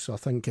well. So I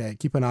think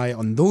keep an eye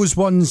on those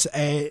ones.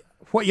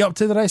 What are you up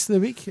to the rest of the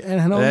week?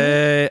 Anything on?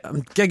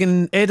 I'm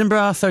gigging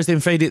Edinburgh Thursday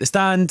and Friday at the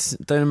Stand,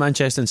 down in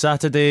Manchester on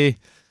Saturday,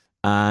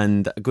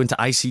 and going to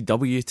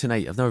ICW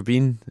tonight. I've never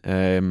been,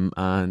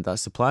 and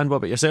that's the plan. What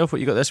about yourself? What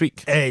you got this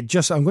week? I'm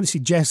going to see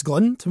Jess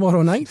Glynn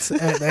tomorrow night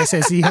at the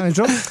SSE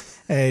Hanedrum.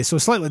 So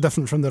slightly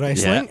different from the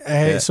wrestling.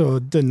 So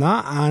doing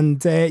that, and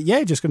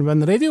just going to be on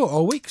the radio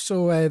all week.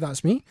 So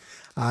that's me.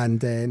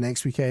 And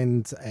next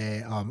weekend,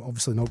 I'm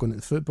obviously not going to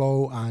the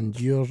football, and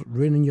you're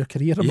ruining your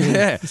career.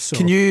 Yeah. So.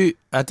 Can you?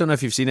 I don't know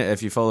if you've seen it.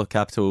 If you follow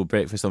Capital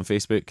Breakfast on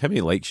Facebook, how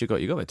many likes you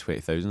got? You got about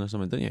 20,000 or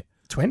something, didn't you?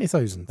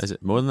 20,000. Is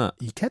it more than that?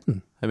 Are you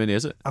kidding? How many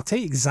is it? I'll tell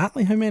you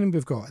exactly how many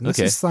we've got, and this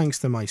is thanks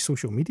to my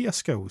social media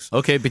skills.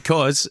 Okay,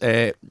 because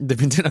they've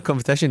been doing a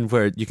competition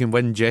where you can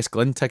win Jess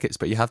Glynn tickets,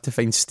 but you have to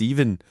find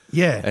Stephen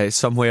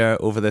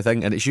somewhere over the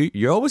thing, and it's you.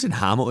 You're always in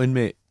Hamilton,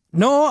 mate.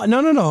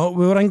 No.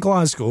 We were in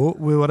Glasgow,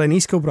 we were in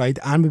East Kilbride,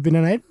 and we've been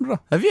in Edinburgh.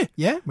 Have you?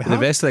 Yeah, we have. The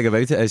best thing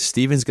about it is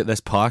Stephen's got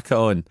this parka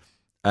on,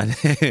 and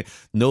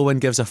no one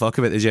gives a fuck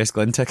about the Jess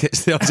Glynn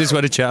tickets. They all just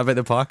want to chat about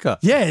the parka.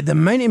 Yeah, the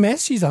amount of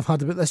messages I've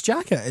had about this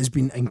jacket has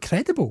been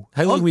incredible.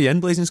 How long were you in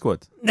Blazing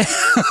Squad?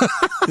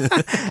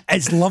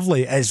 It's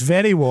lovely. It's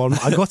very warm.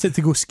 I got it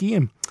to go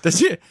skiing. Did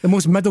you? The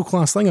most middle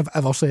class thing I've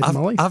ever said in my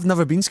life. I've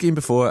never been skiing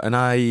before, and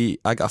I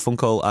got a phone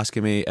call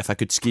asking me if I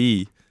could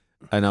ski.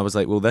 And I was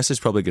like, well, this is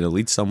probably going to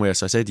lead somewhere.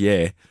 So I said,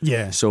 yeah.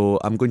 So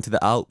I'm going to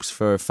the Alps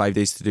for 5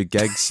 days to do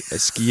gigs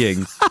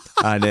skiing.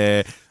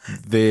 And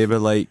they were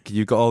like,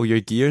 you got all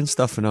your gear and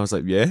stuff? And I was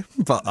like, yeah.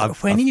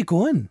 But when are you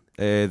going?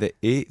 The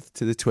 8th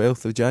to the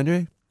 12th of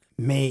January.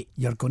 Mate,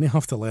 you're going to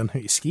have to learn how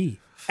to ski.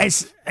 I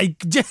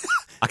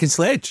can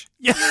sledge.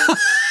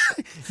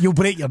 You'll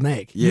break your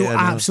neck. Yeah, You'll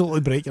absolutely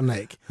break your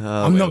neck.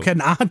 I'm not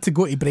kidding. I had to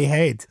go to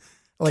Braehead.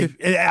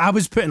 Like, I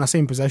was put in the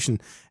same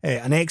position.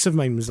 An ex of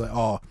mine was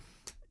like,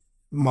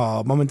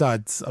 my mum and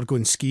dad are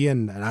going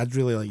skiing and I'd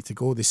really like to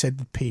go. They said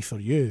they'd pay for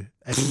you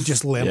if you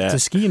just learned to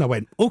ski. And I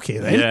went, okay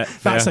then,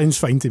 that sounds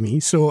fine to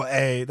me. So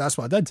that's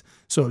what I did.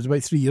 So it was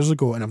about 3 years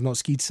ago and I've not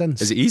skied since.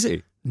 Is it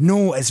easy?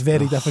 No, it's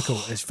very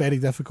difficult. It's very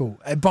difficult.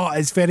 But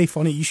it's very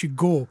funny. You should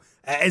go.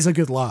 It is a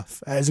good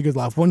laugh.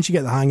 Once you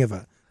get the hang of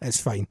it, it's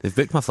fine. They've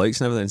booked my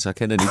flights and everything, so I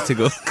kind of need to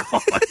go.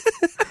 Oh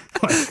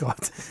my God.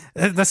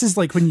 This is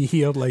like when you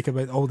hear like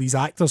about all these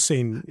actors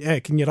saying, yeah,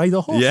 can you ride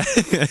a horse? Yeah.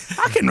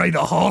 I can ride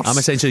a horse. I'm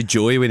essentially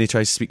Joey when he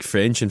tries to speak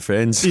French in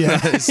Friends. Yeah,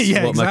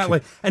 yeah,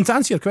 exactly. And to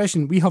answer your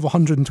question, we have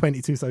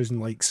 122,000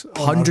 likes.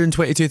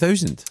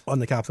 122,000? On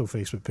the Capital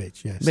Facebook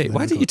page, yes. Mate,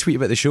 why didn't you tweet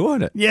about the show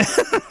on it? Yeah,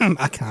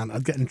 I can't.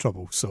 I'd get in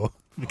trouble, so...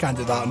 We can't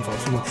do that,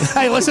 unfortunately.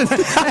 Hey, listen.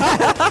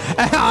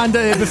 And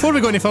before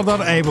we go any further,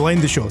 we'll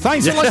end the show.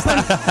 Thanks for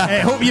listening.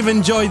 Hope you've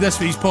enjoyed this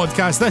week's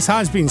podcast. This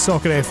has been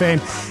Soccer FM.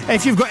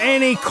 If you've got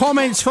any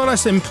comments for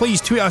us, then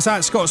please tweet us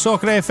at Scott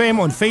Soccer FM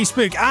on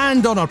Facebook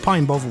and on our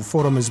Pine Bovril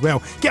forum as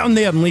well. Get on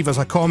there and leave us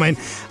a comment.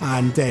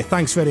 And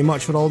thanks very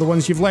much for all the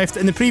ones you've left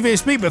in the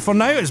previous week. But for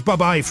now, it's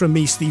bye-bye from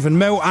me, Stephen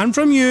Mill, and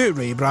from you,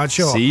 Ray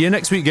Bradshaw. See you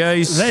next week,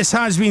 guys. This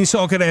has been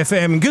Soccer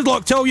FM. Good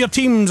luck to all your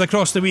teams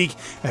across the week,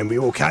 and we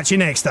will catch you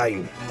next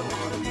time.